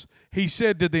disciples, he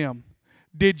said to them,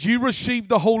 Did you receive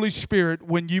the Holy Spirit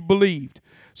when you believed?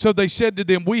 So they said to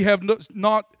them, We have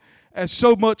not as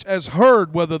so much as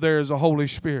heard whether there is a Holy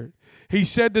Spirit. He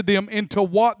said to them, Into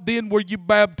what then were you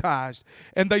baptized?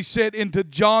 And they said, Into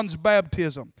John's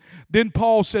baptism. Then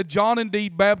Paul said, John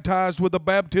indeed baptized with a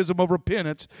baptism of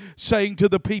repentance, saying to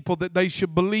the people that they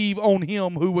should believe on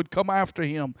him who would come after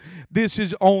him. This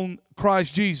is on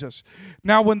Christ Jesus.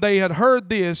 Now when they had heard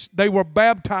this, they were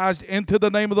baptized into the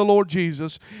name of the Lord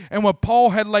Jesus. And when Paul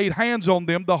had laid hands on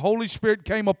them, the Holy Spirit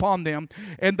came upon them,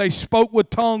 and they spoke with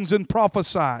tongues and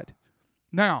prophesied.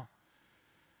 Now,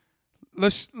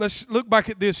 let's look back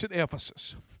at this at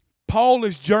Ephesus. Paul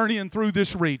is journeying through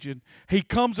this region. He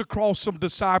comes across some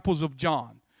disciples of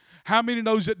John. How many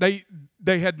knows that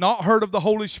they had not heard of the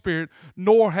Holy Spirit,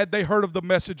 nor had they heard of the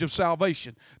message of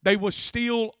salvation? They were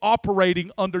still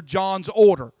operating under John's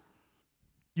order.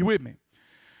 You with me?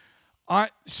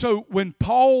 So when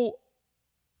Paul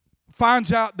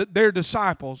finds out that they're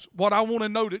disciples, what I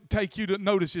want to take you to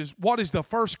notice is, what is the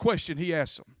first question he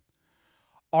asks them?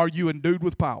 Are you endued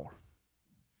with power?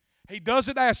 He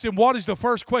doesn't ask them, what is the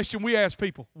first question we ask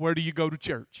people? Where do you go to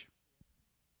church?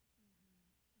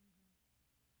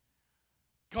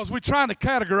 Because we're trying to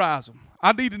categorize them.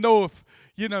 I need to know if,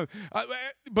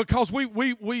 because we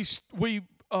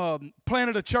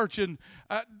planted a church in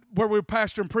where we were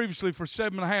pastoring previously for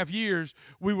 7.5 years.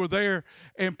 We were there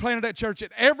and planted that church.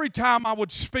 And every time I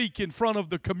would speak in front of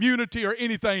the community or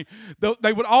anything,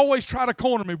 they would always try to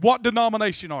corner me. What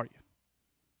denomination are you?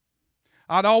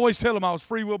 I'd always tell them I was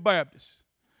Free Will Baptist.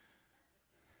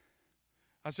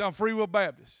 I said, I'm Free Will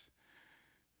Baptist.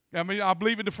 I mean, I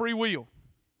believe in the free will.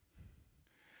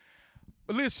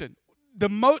 But listen,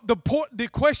 the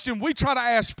question we try to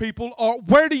ask people are,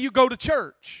 where do you go to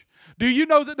church? Do you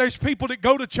know that there's people that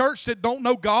go to church that don't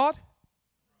know God?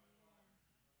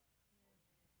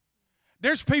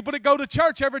 There's people that go to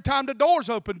church every time the doors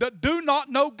open that do not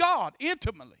know God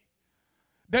intimately,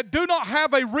 that do not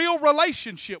have a real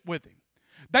relationship with Him.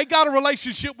 They got a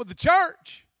relationship with the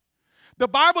church. The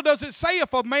Bible doesn't say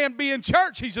if a man be in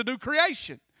church, he's a new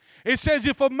creation. It says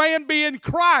if a man be in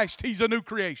Christ, he's a new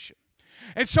creation.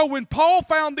 And so when Paul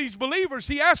found these believers,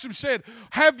 he asked them, said,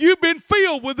 have you been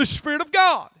filled with the Spirit of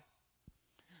God?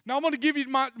 Now I'm going to give you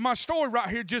my story right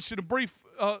here just in a brief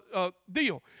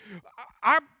deal.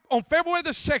 On February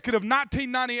the 2nd of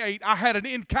 1998, I had an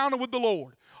encounter with the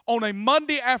Lord. On a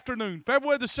Monday afternoon,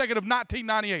 February the 2nd of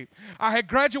 1998. I had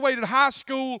graduated high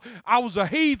school. I was a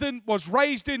heathen, was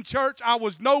raised in church. I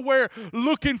was nowhere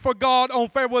looking for God on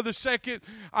February the 2nd.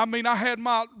 I mean, I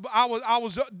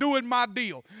was doing my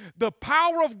deal. The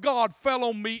power of God fell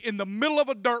on me in the middle of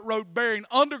a dirt road bearing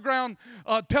underground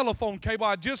telephone cable.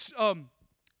 I just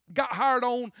got hired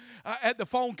on at the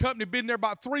phone company, been there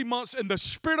about 3 months, and the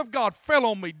Spirit of God fell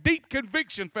on me. Deep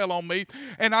conviction fell on me,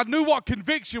 and I knew what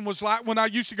conviction was like when I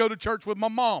used to go to church with my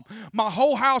mom. My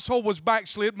whole household was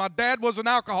backslid. My dad was an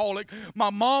alcoholic. My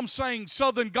mom sang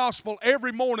Southern gospel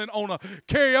every morning on a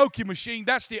karaoke machine.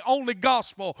 That's the only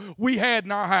gospel we had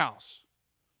in our house.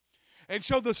 And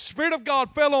so the Spirit of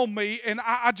God fell on me, and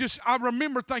I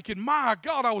remember thinking, my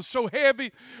God, I was so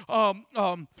heavy. But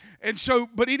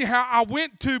anyhow, I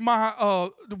went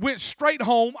straight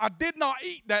home. I did not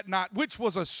eat that night, which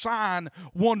was a sign,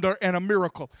 wonder, and a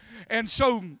miracle. And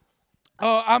so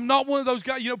I'm not one of those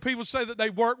guys, people say that they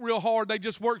work real hard. They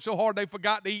just work so hard they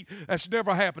forgot to eat. That's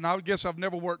never happened. I guess I've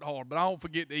never worked hard, but I don't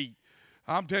forget to eat.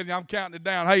 I'm telling you, I'm counting it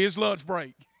down. Hey, it's lunch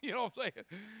break. You know what I'm saying?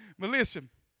 But listen.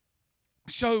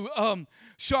 So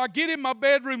I get in my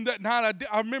bedroom that night.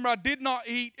 I remember I did not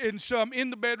eat, and so I'm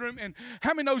in the bedroom. And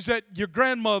how many knows that your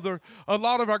grandmother, a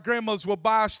lot of our grandmothers will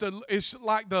buy us, it's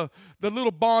like the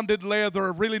little bonded leather,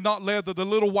 or really not leather, the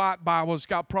little white Bible that's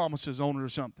got promises on it or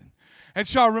something. And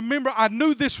so I remember I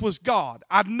knew this was God.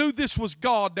 I knew this was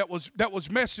God that was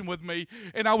messing with me,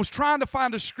 and I was trying to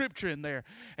find a scripture in there.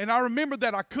 And I remember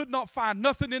that I could not find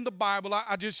nothing in the Bible.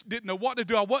 I just didn't know what to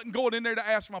do. I wasn't going in there to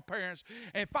ask my parents.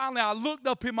 And finally I looked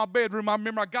up in my bedroom. I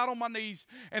remember I got on my knees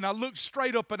and I looked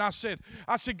straight up and I said,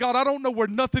 God, I don't know where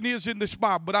nothing is in this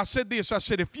Bible, but I said this. I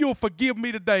said, if you'll forgive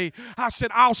me today, I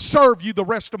said, I'll serve you the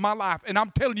rest of my life. And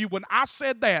I'm telling you, when I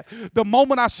said that, the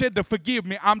moment I said to forgive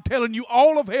me, I'm telling you,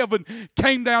 all of heaven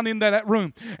came down into that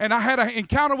room. And I had an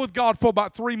encounter with God for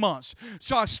about 3 months.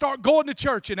 So I start going to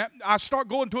church, and I start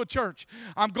going to a church.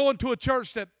 I'm going to a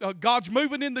church that God's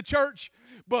moving in the church,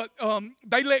 but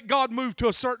they let God move to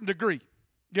a certain degree.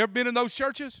 You ever been in those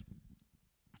churches?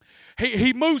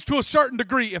 He moves to a certain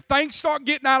degree. If things start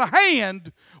getting out of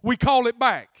hand, we call it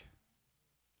back.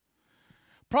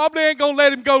 Probably ain't going to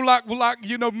let him go like,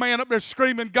 man up there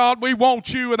screaming, God, we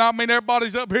want you. And I mean,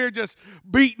 everybody's up here just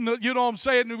beating, you know what I'm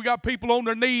saying? And we got people on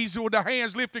their knees with their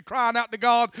hands lifted crying out to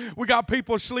God. We got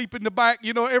people asleep in the back,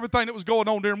 everything that was going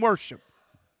on during worship.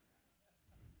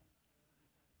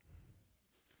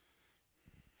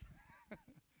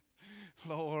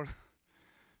 Lord,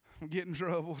 I'm getting in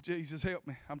trouble. Jesus, help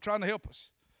me. I'm trying to help us.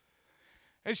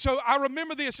 And so I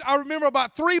remember this. I remember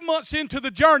about 3 months into the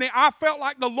journey, I felt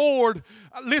like the Lord,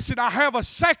 listen, I have a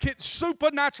second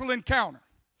supernatural encounter.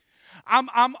 I'm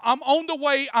on the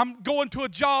way. I'm going to a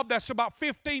job that's about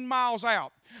 15 miles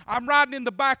out. I'm riding in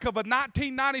the back of a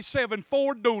 1997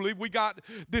 Ford Dually. We got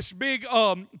this big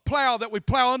plow that we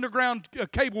plow underground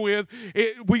cable with.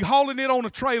 We hauling it on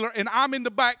a trailer, and I'm in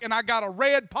the back, and I got a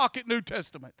red pocket New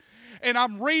Testament. And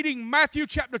I'm reading Matthew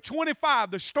chapter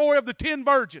 25, the story of the 10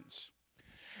 virgins.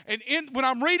 And when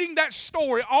I'm reading that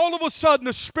story, all of a sudden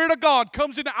the Spirit of God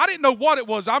comes in. I didn't know what it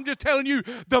was. I'm just telling you,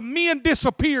 the men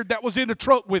disappeared that was in the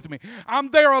truck with me.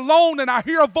 I'm there alone, and I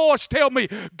hear a voice tell me,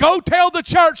 go tell the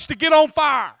church to get on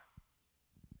fire.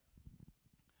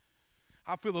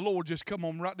 I feel the Lord just come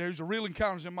on right there. There's a real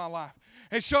encounters in my life.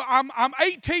 And so I'm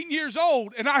 18 years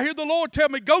old, and I hear the Lord tell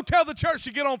me, go tell the church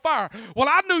to get on fire. Well,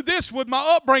 I knew this with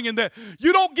my upbringing, that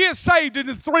you don't get saved and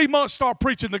in 3 months start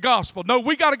preaching the gospel. No,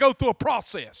 we got to go through a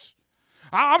process.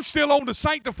 I'm still on the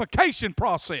sanctification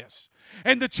process.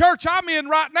 And the church I'm in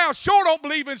right now sure don't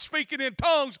believe in speaking in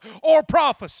tongues or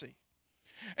prophecy.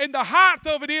 And the height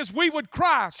of it is we would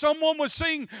cry. Someone would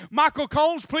sing Michael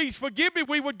Combs, Please Forgive Me.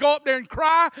 We would go up there and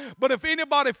cry. But if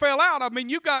anybody fell out, I mean,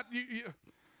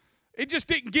 it just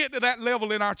didn't get to that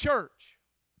level in our church.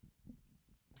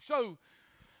 So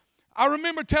I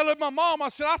remember telling my mom, I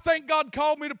said, I think God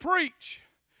called me to preach.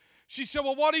 She said,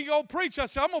 well, what are you going to preach? I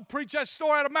said, I'm going to preach that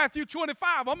story out of Matthew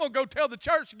 25. I'm going to go tell the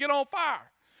church to get on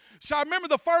fire. So I remember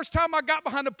the first time I got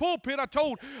behind the pulpit, I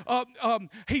told,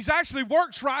 he's actually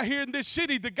works right here in this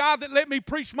city, the guy that let me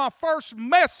preach my first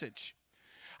message.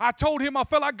 I told him I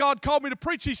felt like God called me to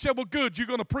preach. He said, well, good, you're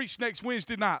going to preach next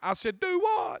Wednesday night. I said, do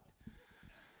what?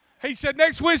 He said,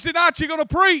 next Wednesday night you're going to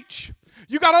preach.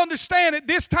 You got to understand, at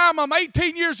this time I'm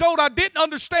 18 years old. I didn't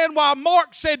understand why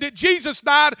Mark said that Jesus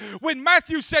died when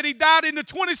Matthew said he died in the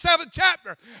 27th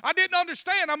chapter. I didn't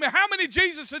understand. I mean, how many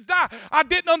Jesus had died? I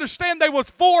didn't understand there was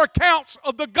 4 accounts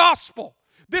of the gospel.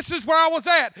 This is where I was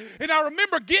at. And I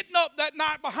remember getting up that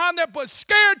night behind that, but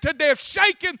scared to death,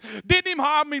 shaking, didn't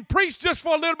even, preach just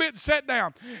for a little bit and sat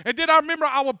down. And then I remember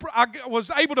I was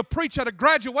able to preach at a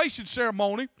graduation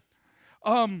ceremony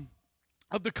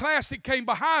of the class that came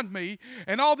behind me,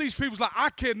 and all these people was like, I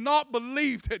cannot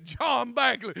believe that John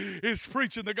Bagley is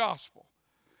preaching the gospel.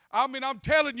 I mean, I'm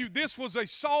telling you, this was a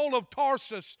Saul of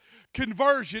Tarsus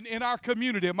conversion in our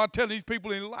community. Am I telling these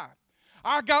people any lie?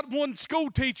 I got one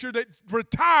school teacher that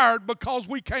retired because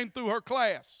we came through her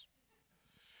class.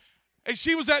 And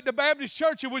she was at the Baptist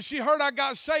church, and when she heard I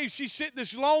got saved, she sent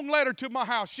this long letter to my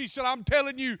house. She said, I'm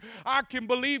telling you, I can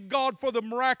believe God for the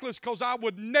miraculous because I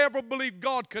would never believe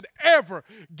God could ever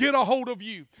get a hold of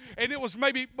you. And it was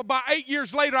maybe about 8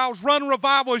 years later, I was running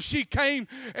revival, and she came,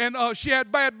 and she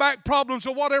had bad back problems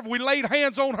or whatever. We laid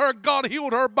hands on her, and God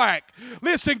healed her back.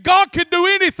 Listen, God can do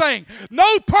anything.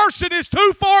 No person is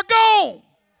too far gone.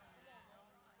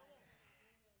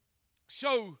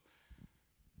 So,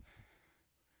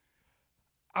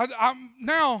 I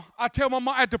tell my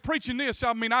mom, after preaching this,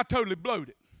 I totally blowed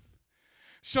it.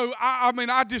 So, I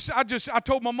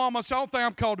told my mom, I said, I don't think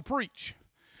I'm called to preach.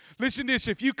 Listen to this,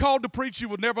 if you called to preach, you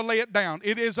will never lay it down.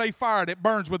 It is a fire that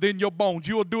burns within your bones.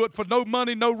 You will do it for no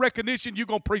money, no recognition. You're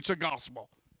going to preach the gospel.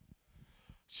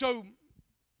 So,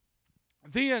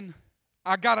 then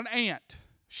I got an aunt.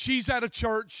 She's at a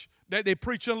church that they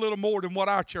preach a little more than what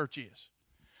our church is.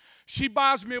 She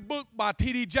buys me a book by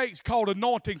T.D. Jakes called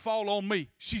Anointing Fall on Me.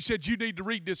 She said, you need to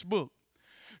read this book.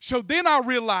 So then I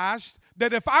realized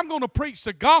that if I'm going to preach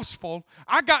the gospel,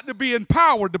 I got to be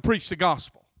empowered to preach the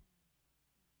gospel.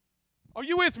 Are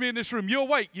you with me in this room? You're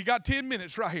awake. You got 10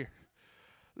 minutes right here.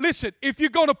 Listen, if you're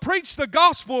going to preach the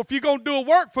gospel, if you're going to do a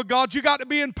work for God, you got to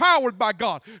be empowered by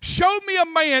God. Show me a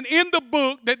man in the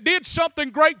book that did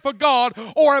something great for God,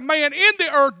 or a man in the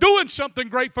earth doing something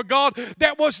great for God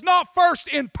that was not first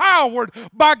empowered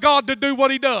by God to do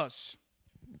what he does.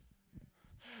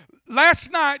 Last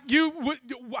night,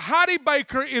 Heidi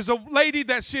Baker is a lady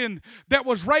that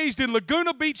was raised in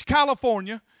Laguna Beach,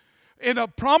 California, in a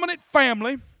prominent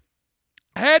family,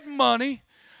 had money,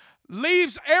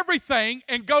 leaves everything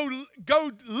and go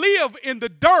live in the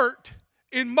dirt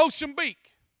in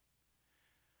Mozambique.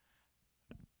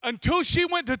 until she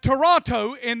went to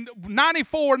Toronto in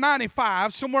 94,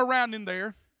 95, somewhere around in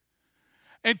there.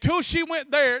 Until she went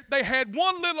there, they had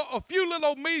a few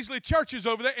little measly churches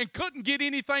over there and couldn't get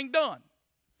anything done.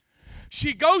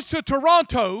 She goes to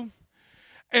Toronto,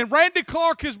 and Randy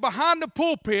Clark is behind the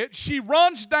pulpit. She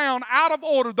runs down out of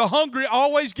order. The hungry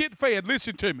always get fed.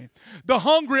 Listen to me. The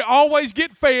hungry always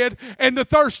get fed, and the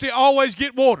thirsty always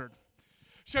get watered.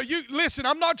 So you listen,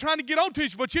 I'm not trying to get on to you,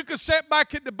 but you could sit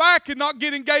back at the back and not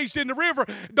get engaged in the river.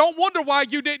 Don't wonder why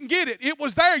you didn't get it. It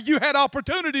was there. You had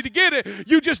opportunity to get it.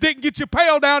 You just didn't get your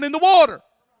pail down in the water.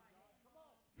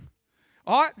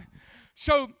 All right?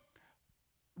 So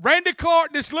Randy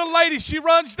Clark, this little lady, she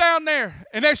runs down there.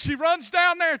 And as she runs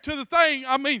down there to the thing,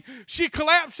 she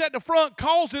collapsed at the front,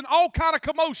 causing all kind of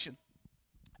commotion.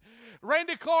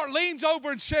 Randy Clark leans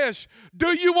over and says,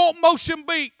 "Do you want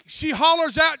Mozambique?" She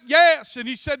hollers out, "Yes." And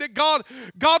he said that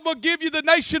God will give you the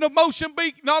nation of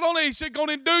Mozambique. Not only is he going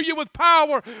to endue you with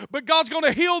power, but God's going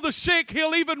to heal the sick.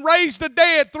 He'll even raise the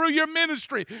dead through your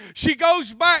ministry. She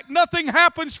goes back. Nothing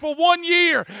happens for 1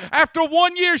 year. After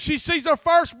 1 year, she sees her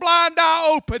first blind eye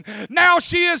open. Now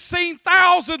she has seen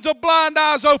thousands of blind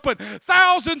eyes open,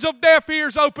 thousands of deaf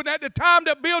ears open. At the time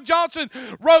that Bill Johnson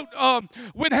wrote,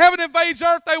 "When Heaven Invades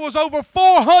Earth," there was over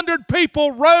 400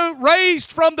 people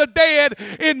raised from the dead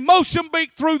in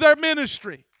Mozambique through their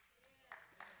ministry.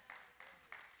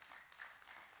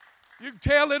 You can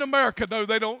tell in America, though,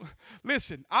 they don't.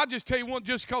 Listen, I'll just tell you one,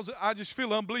 just because I just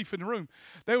feel unbelief in the room.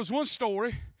 There was one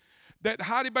story that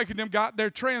Heidi Baker and them got, their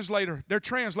translator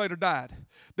died.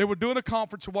 They were doing a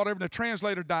conference or whatever, and the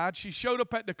translator died. She showed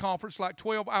up at the conference like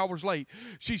 12 hours late.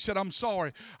 She said, "I'm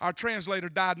sorry, our translator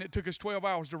died, and it took us 12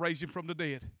 hours to raise him from the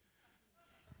dead."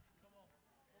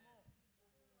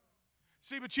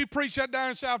 See, but you preach that down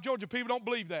in South Georgia. People don't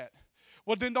believe that.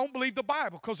 Well, then don't believe the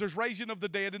Bible, because there's raising of the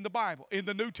dead in the Bible, in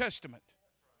the New Testament.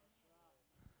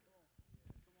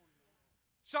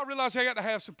 So I realized I got to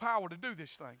have some power to do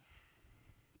this thing.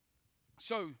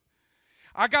 So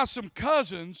I got some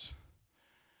cousins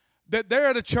that they're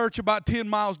at a church about 10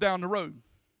 miles down the road.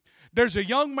 There's a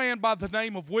young man by the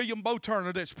name of William Bo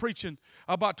Turner that's preaching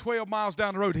about 12 miles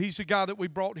down the road. He's the guy that we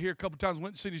brought here a couple times.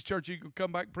 Went to see his church. He could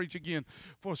come back and preach again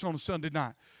for us on a Sunday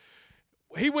night.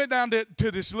 He went down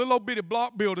to this little bitty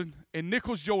block building in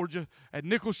Nichols, Georgia, at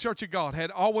Nichols Church of God. Had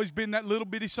always been that little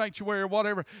bitty sanctuary or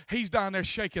whatever. He's down there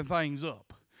shaking things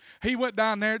up. He went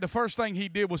down there. The first thing he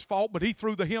did was fought, but he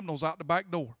threw the hymnals out the back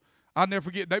door. I'll never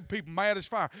forget. They people mad as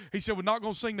fire. He said, "We're not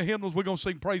going to sing the hymnals. We're going to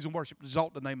sing praise and worship.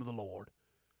 Exalt the name of the Lord."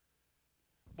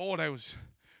 Boy,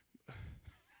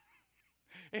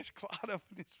 it's quiet up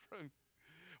in this room.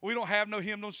 We don't have no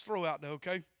hymnals to throw out there,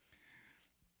 okay?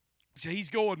 So he's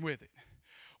going with it.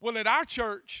 Well, at our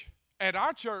church, we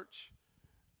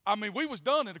was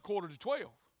done at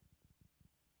 11:45.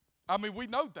 We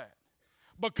know that.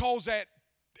 Because at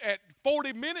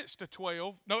 40 minutes to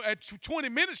 12, no, at 20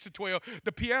 minutes to 12,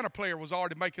 the piano player was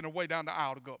already making her way down the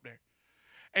aisle to go up there.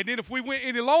 And then if we went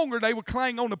any longer, they would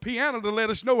clang on the piano to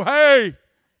let us know, "Hey,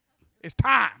 it's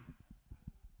time."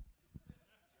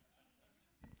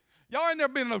 Y'all ain't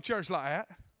never been in no church like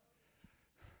that.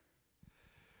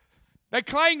 They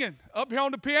clanging up here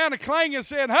on the piano, clanging,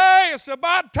 saying, "Hey, it's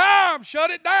about time. Shut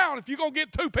it down. If you're going to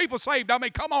get 2 people saved,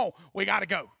 come on, we got to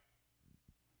go."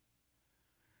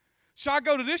 So I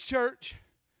go to this church,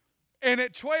 and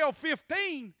at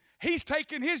 12:15, he's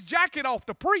taking his jacket off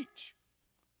to preach.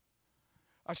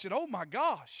 I said, "Oh, my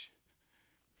gosh.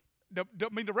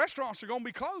 The restaurants are going to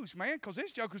be closed, man, because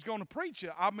this joker's going to preach.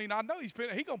 I know he's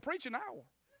going to preach an hour."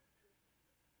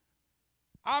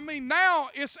 Now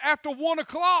it's after 1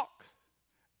 o'clock.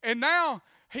 And now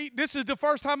this is the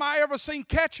first time I ever seen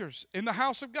catchers in the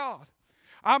house of God.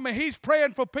 He's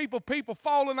praying for people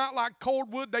falling out like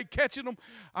cordwood. They catching them.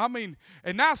 And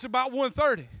now it's about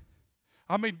 1:30.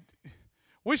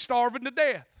 We're starving to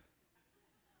death.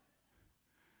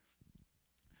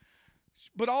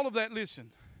 But all of that,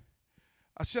 listen,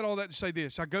 I said all that to say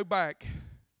this. I go back.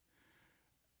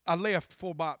 I left for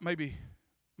about maybe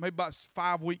about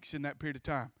 5 weeks in that period of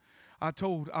time.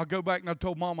 I'll go back and I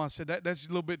told Mama, I said, that's a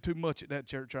little bit too much at that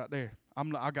church right there.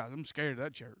 I'm scared of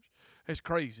that church. It's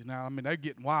crazy now. They're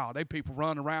getting wild. They people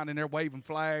running around in there waving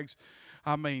flags.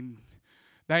 They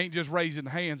ain't just raising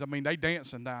hands. They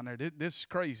dancing down there. This is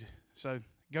crazy. So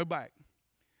go back.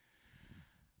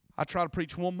 I try to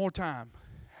preach one more time,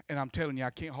 and I'm telling you,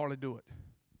 I can't hardly do it.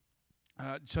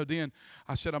 So then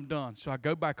I said, I'm done. So I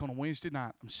go back on a Wednesday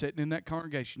night. I'm sitting in that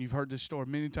congregation. You've heard this story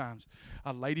many times.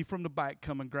 A lady from the back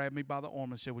come and grabbed me by the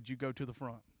arm and said, "Would you go to the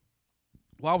front?"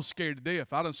 Well, I was scared to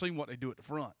death. I done seen what they do at the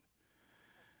front.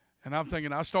 And I'm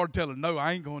thinking, I started telling her, no,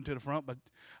 I ain't going to the front. But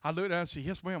I looked at her and said,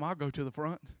 yes, ma'am, I'll go to the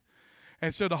front.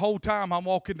 And so the whole time I'm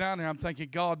walking down there, I'm thinking,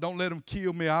 God, don't let them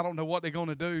kill me. I don't know what they're going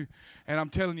to do. And I'm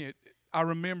telling you, I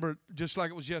remember just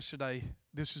like it was yesterday.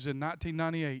 This is in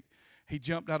 1998. He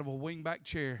jumped out of a wingback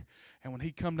chair, and when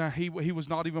he come down, he was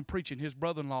not even preaching. His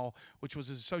brother-in-law, which was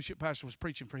his associate pastor, was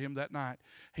preaching for him that night.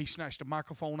 He snatched a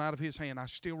microphone out of his hand. I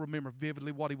still remember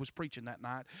vividly what he was preaching that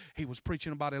night. He was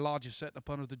preaching about Elijah sitting up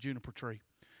under the juniper tree.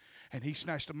 And he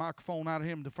snatched the microphone out of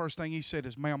him. The first thing he said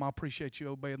is, ma'am, I appreciate you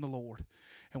obeying the Lord.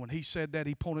 And when he said that,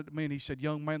 he pointed to me and he said,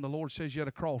 young man, the Lord says you're at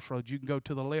a crossroads. You can go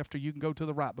to the left or you can go to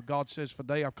the right. But God says, for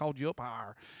today I've called you up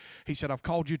higher. He said, I've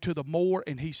called you to the more.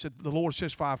 And he said, the Lord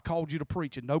says, for I've called you to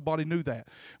preach. And nobody knew that.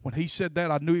 When he said that,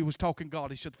 I knew he was talking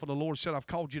God. He said, for the Lord said, I've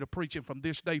called you to preach. And from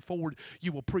this day forward,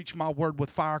 you will preach my word with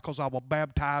fire, because I will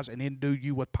baptize and endue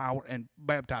you with power and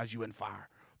baptize you in fire.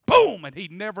 Boom! And he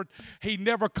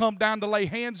never come down to lay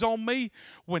hands on me.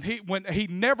 When he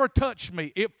never touched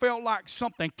me, it felt like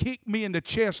something kicked me in the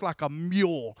chest like a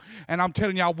mule. And I'm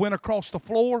telling you, I went across the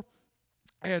floor.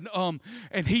 And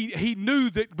he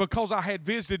knew that because I had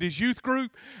visited his youth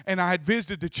group and I had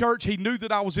visited the church, he knew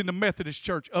that I was in the Methodist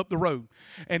church up the road.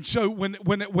 And so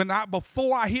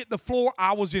before I hit the floor,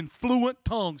 I was in fluent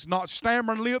tongues, not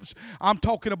stammering lips. I'm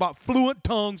talking about fluent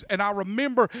tongues. And I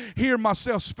remember hearing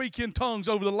myself speak in tongues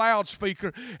over the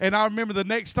loudspeaker. And I remember the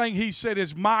next thing he said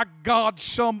is, my God,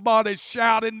 somebody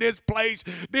shout in this place.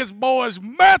 This boy is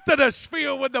Methodist,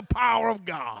 filled with the power of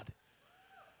God.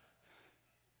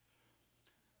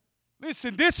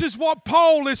 Listen, this is what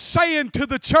Paul is saying to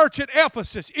the church at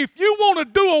Ephesus. If you want to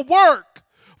do a work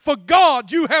for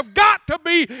God, you have got to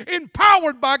be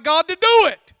empowered by God to do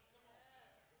it.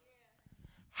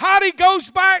 Heidi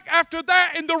goes back after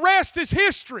that, and the rest is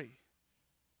history.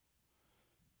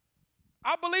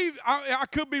 I believe, I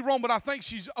could be wrong, but I think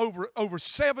she's over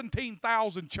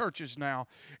 17,000 churches now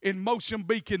in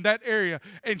Mozambique, in that area,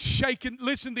 and shaking.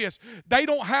 Listen to this. They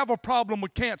don't have a problem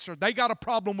with cancer. They got a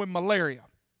problem with malaria.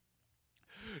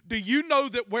 Do you know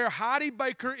that where Heidi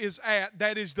Baker is at,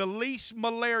 that is the least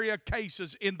malaria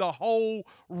cases in the whole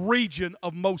region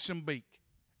of Mozambique,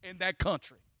 in that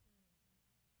country?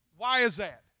 Why is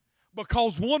that?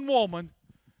 Because one woman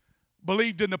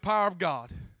believed in the power of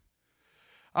God.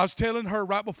 I was telling her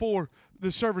right before the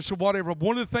service or whatever,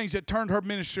 one of the things that turned her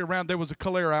ministry around, there was a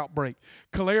cholera outbreak.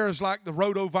 Cholera is like the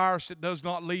rotavirus that does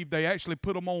not leave. They actually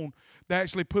put them on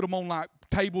like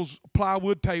tables,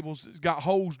 plywood tables. It's got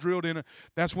holes drilled in it.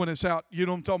 That's when it's out. You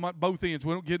know what I'm talking about? Both ends.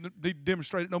 We don't need to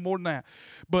demonstrate it no more than that.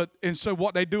 And so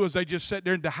what they do is they just sit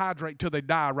there and dehydrate till they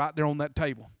die right there on that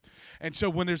table. And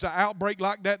so when there's an outbreak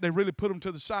like that, they really put them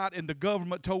to the side, and the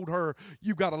government told her,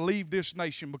 you got to leave this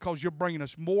nation because you're bringing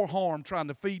us more harm trying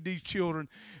to feed these children.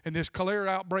 And this cholera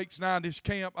outbreaks now in this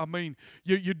camp, I mean,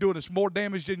 you're doing us more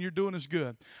damage than you're doing us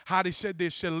good. Heidi said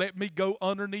this, said, let me go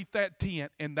underneath that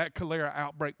tent, and that cholera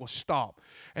outbreak will stop.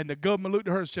 And the government looked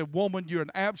at her and said, woman, you're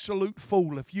an absolute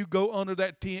fool. If you go under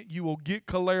that tent, you will get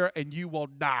cholera and you will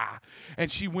die.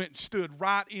 And she went and stood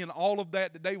right in all of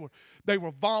that they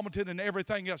were vomiting and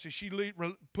everything else. And she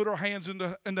put her hands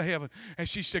into heaven. And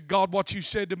she said, God, what you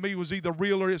said to me was either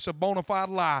real or it's a bona fide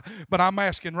lie. But I'm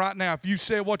asking right now, if you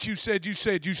said what you said, you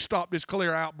stop this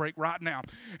cholera outbreak right now.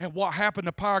 And what happened,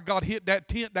 the power of God hit that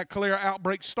tent, that cholera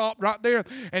outbreak stopped right there.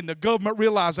 And the government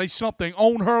realized there's something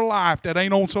on her life that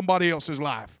ain't on somebody else's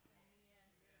life.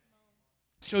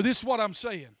 So this is what I'm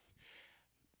saying.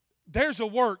 There's a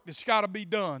work that's got to be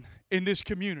done in this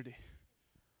community.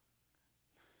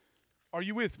 Are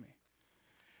you with me?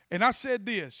 And I said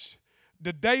this,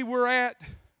 the day we're at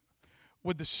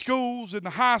with the schools and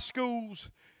the high schools,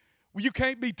 well, you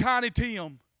can't be Tiny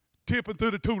Tim tipping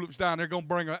through the tulips down there going to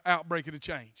bring an outbreak of the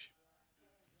change.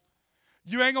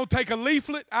 You ain't going to take a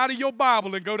leaflet out of your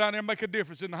Bible and go down there and make a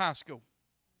difference in the high school.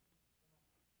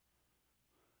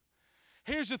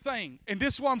 Here's the thing, and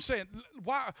this is what I'm saying.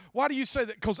 Why do you say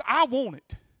that? Because I want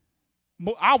it.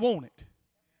 I want it.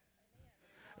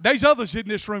 There's others in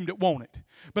this room that want it.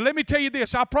 But let me tell you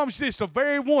this. I promise you this. The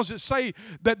very ones that say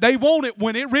that they want it,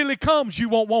 when it really comes, you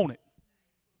won't want it.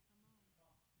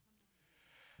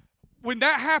 When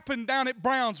that happened down at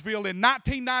Brownsville in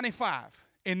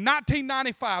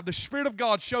 1995, the Spirit of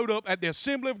God showed up at the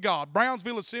Assembly of God,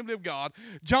 Brownsville Assembly of God.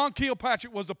 John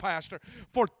Kilpatrick was the pastor.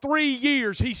 For 3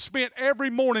 years, he spent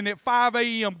every morning at 5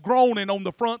 a.m. groaning on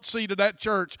the front seat of that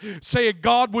church, saying,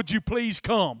 God, would you please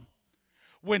come?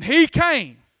 When he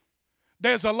came,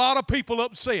 there's a lot of people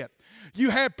upset. You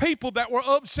had people that were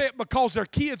upset because their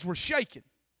kids were shaking.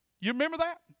 You remember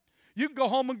that? You can go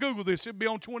home and Google this. It'll be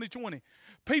on 2020.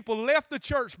 People left the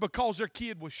church because their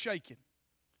kid was shaking.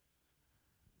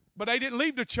 But they didn't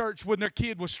leave the church when their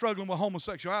kid was struggling with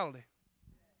homosexuality.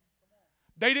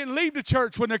 They didn't leave the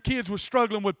church when their kids were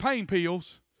struggling with pain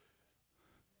pills.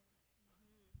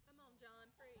 Come on, John,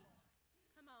 preach.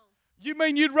 Come on. You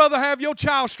mean you'd rather have your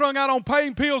child strung out on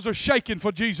pain pills or shaking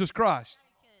for Jesus Christ?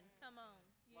 Come on.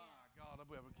 Yeah.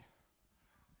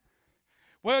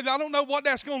 Well, I don't know what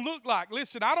that's going to look like.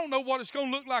 Listen, I don't know what it's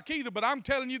going to look like either, but I'm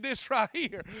telling you this right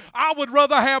here. I would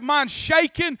rather have mine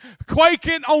shaking,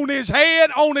 quaking on his head,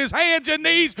 on his hands and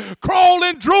knees,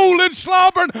 crawling, drooling,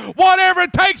 slobbering, whatever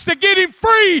it takes to get him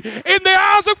free in the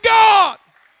eyes of God.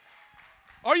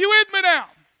 Are you with me now?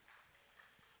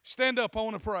 Stand up, I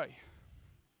want to pray.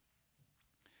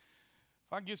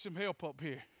 If I can get some help up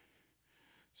here,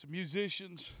 some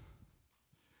musicians,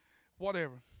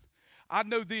 whatever. I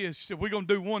know this. If we're going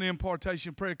to do one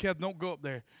impartation prayer, Kathy, don't go up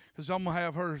there because I'm going to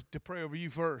have her to pray over you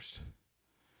first.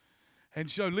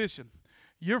 And so, listen,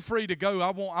 you're free to go.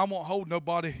 I won't hold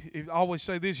nobody. I always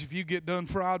say this, if you get done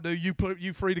for I'll do, you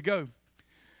free to go.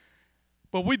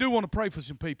 But we do want to pray for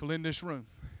some people in this room.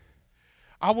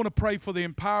 I want to pray for the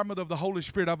empowerment of the Holy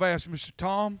Spirit. I've asked Mr.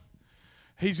 Tom.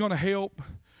 He's going to help.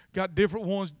 Got different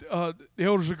ones. The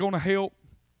elders are going to help.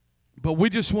 But we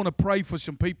just want to pray for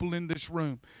some people in this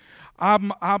room. I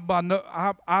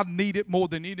need it more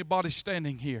than anybody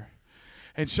standing here.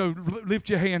 And so lift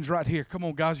your hands right here. Come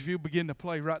on, guys, if you begin to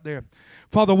play right there.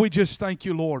 Father, we just thank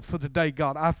you, Lord, for the day,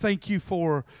 God. I thank you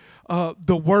for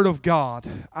the Word of God.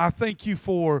 I thank you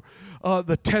for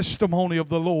the testimony of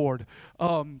the Lord.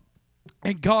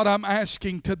 And God, I'm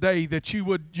asking today that you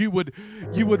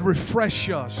would refresh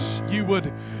us. You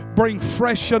would bring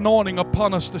fresh anointing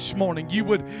upon us this morning. You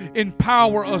would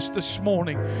empower us this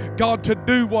morning, God, to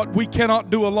do what we cannot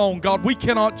do alone. God, we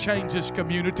cannot change this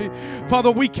community.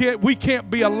 Father, we can't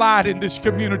be a light in this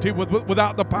community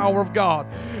without the power of God.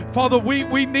 Father,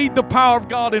 we need the power of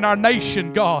God in our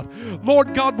nation, God.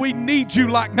 Lord God, we need you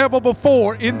like never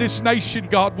before in this nation,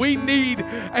 God. We need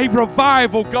a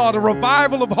revival, God, a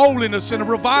revival of holiness and a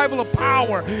revival of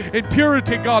power and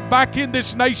purity, God, back in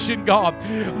this nation, God.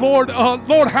 Lord,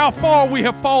 how far we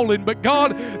have fallen, but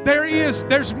God,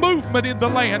 there's movement in the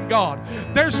land, God.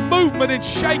 There's movement and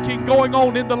shaking going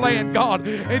on in the land, God,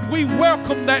 and we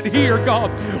welcome that here,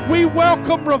 God. We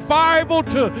welcome revival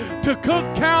to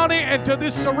Cook County and to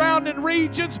this surrounding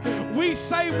regions. We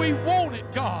say we want it,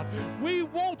 God. We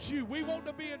want you. We want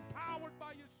to be empowered.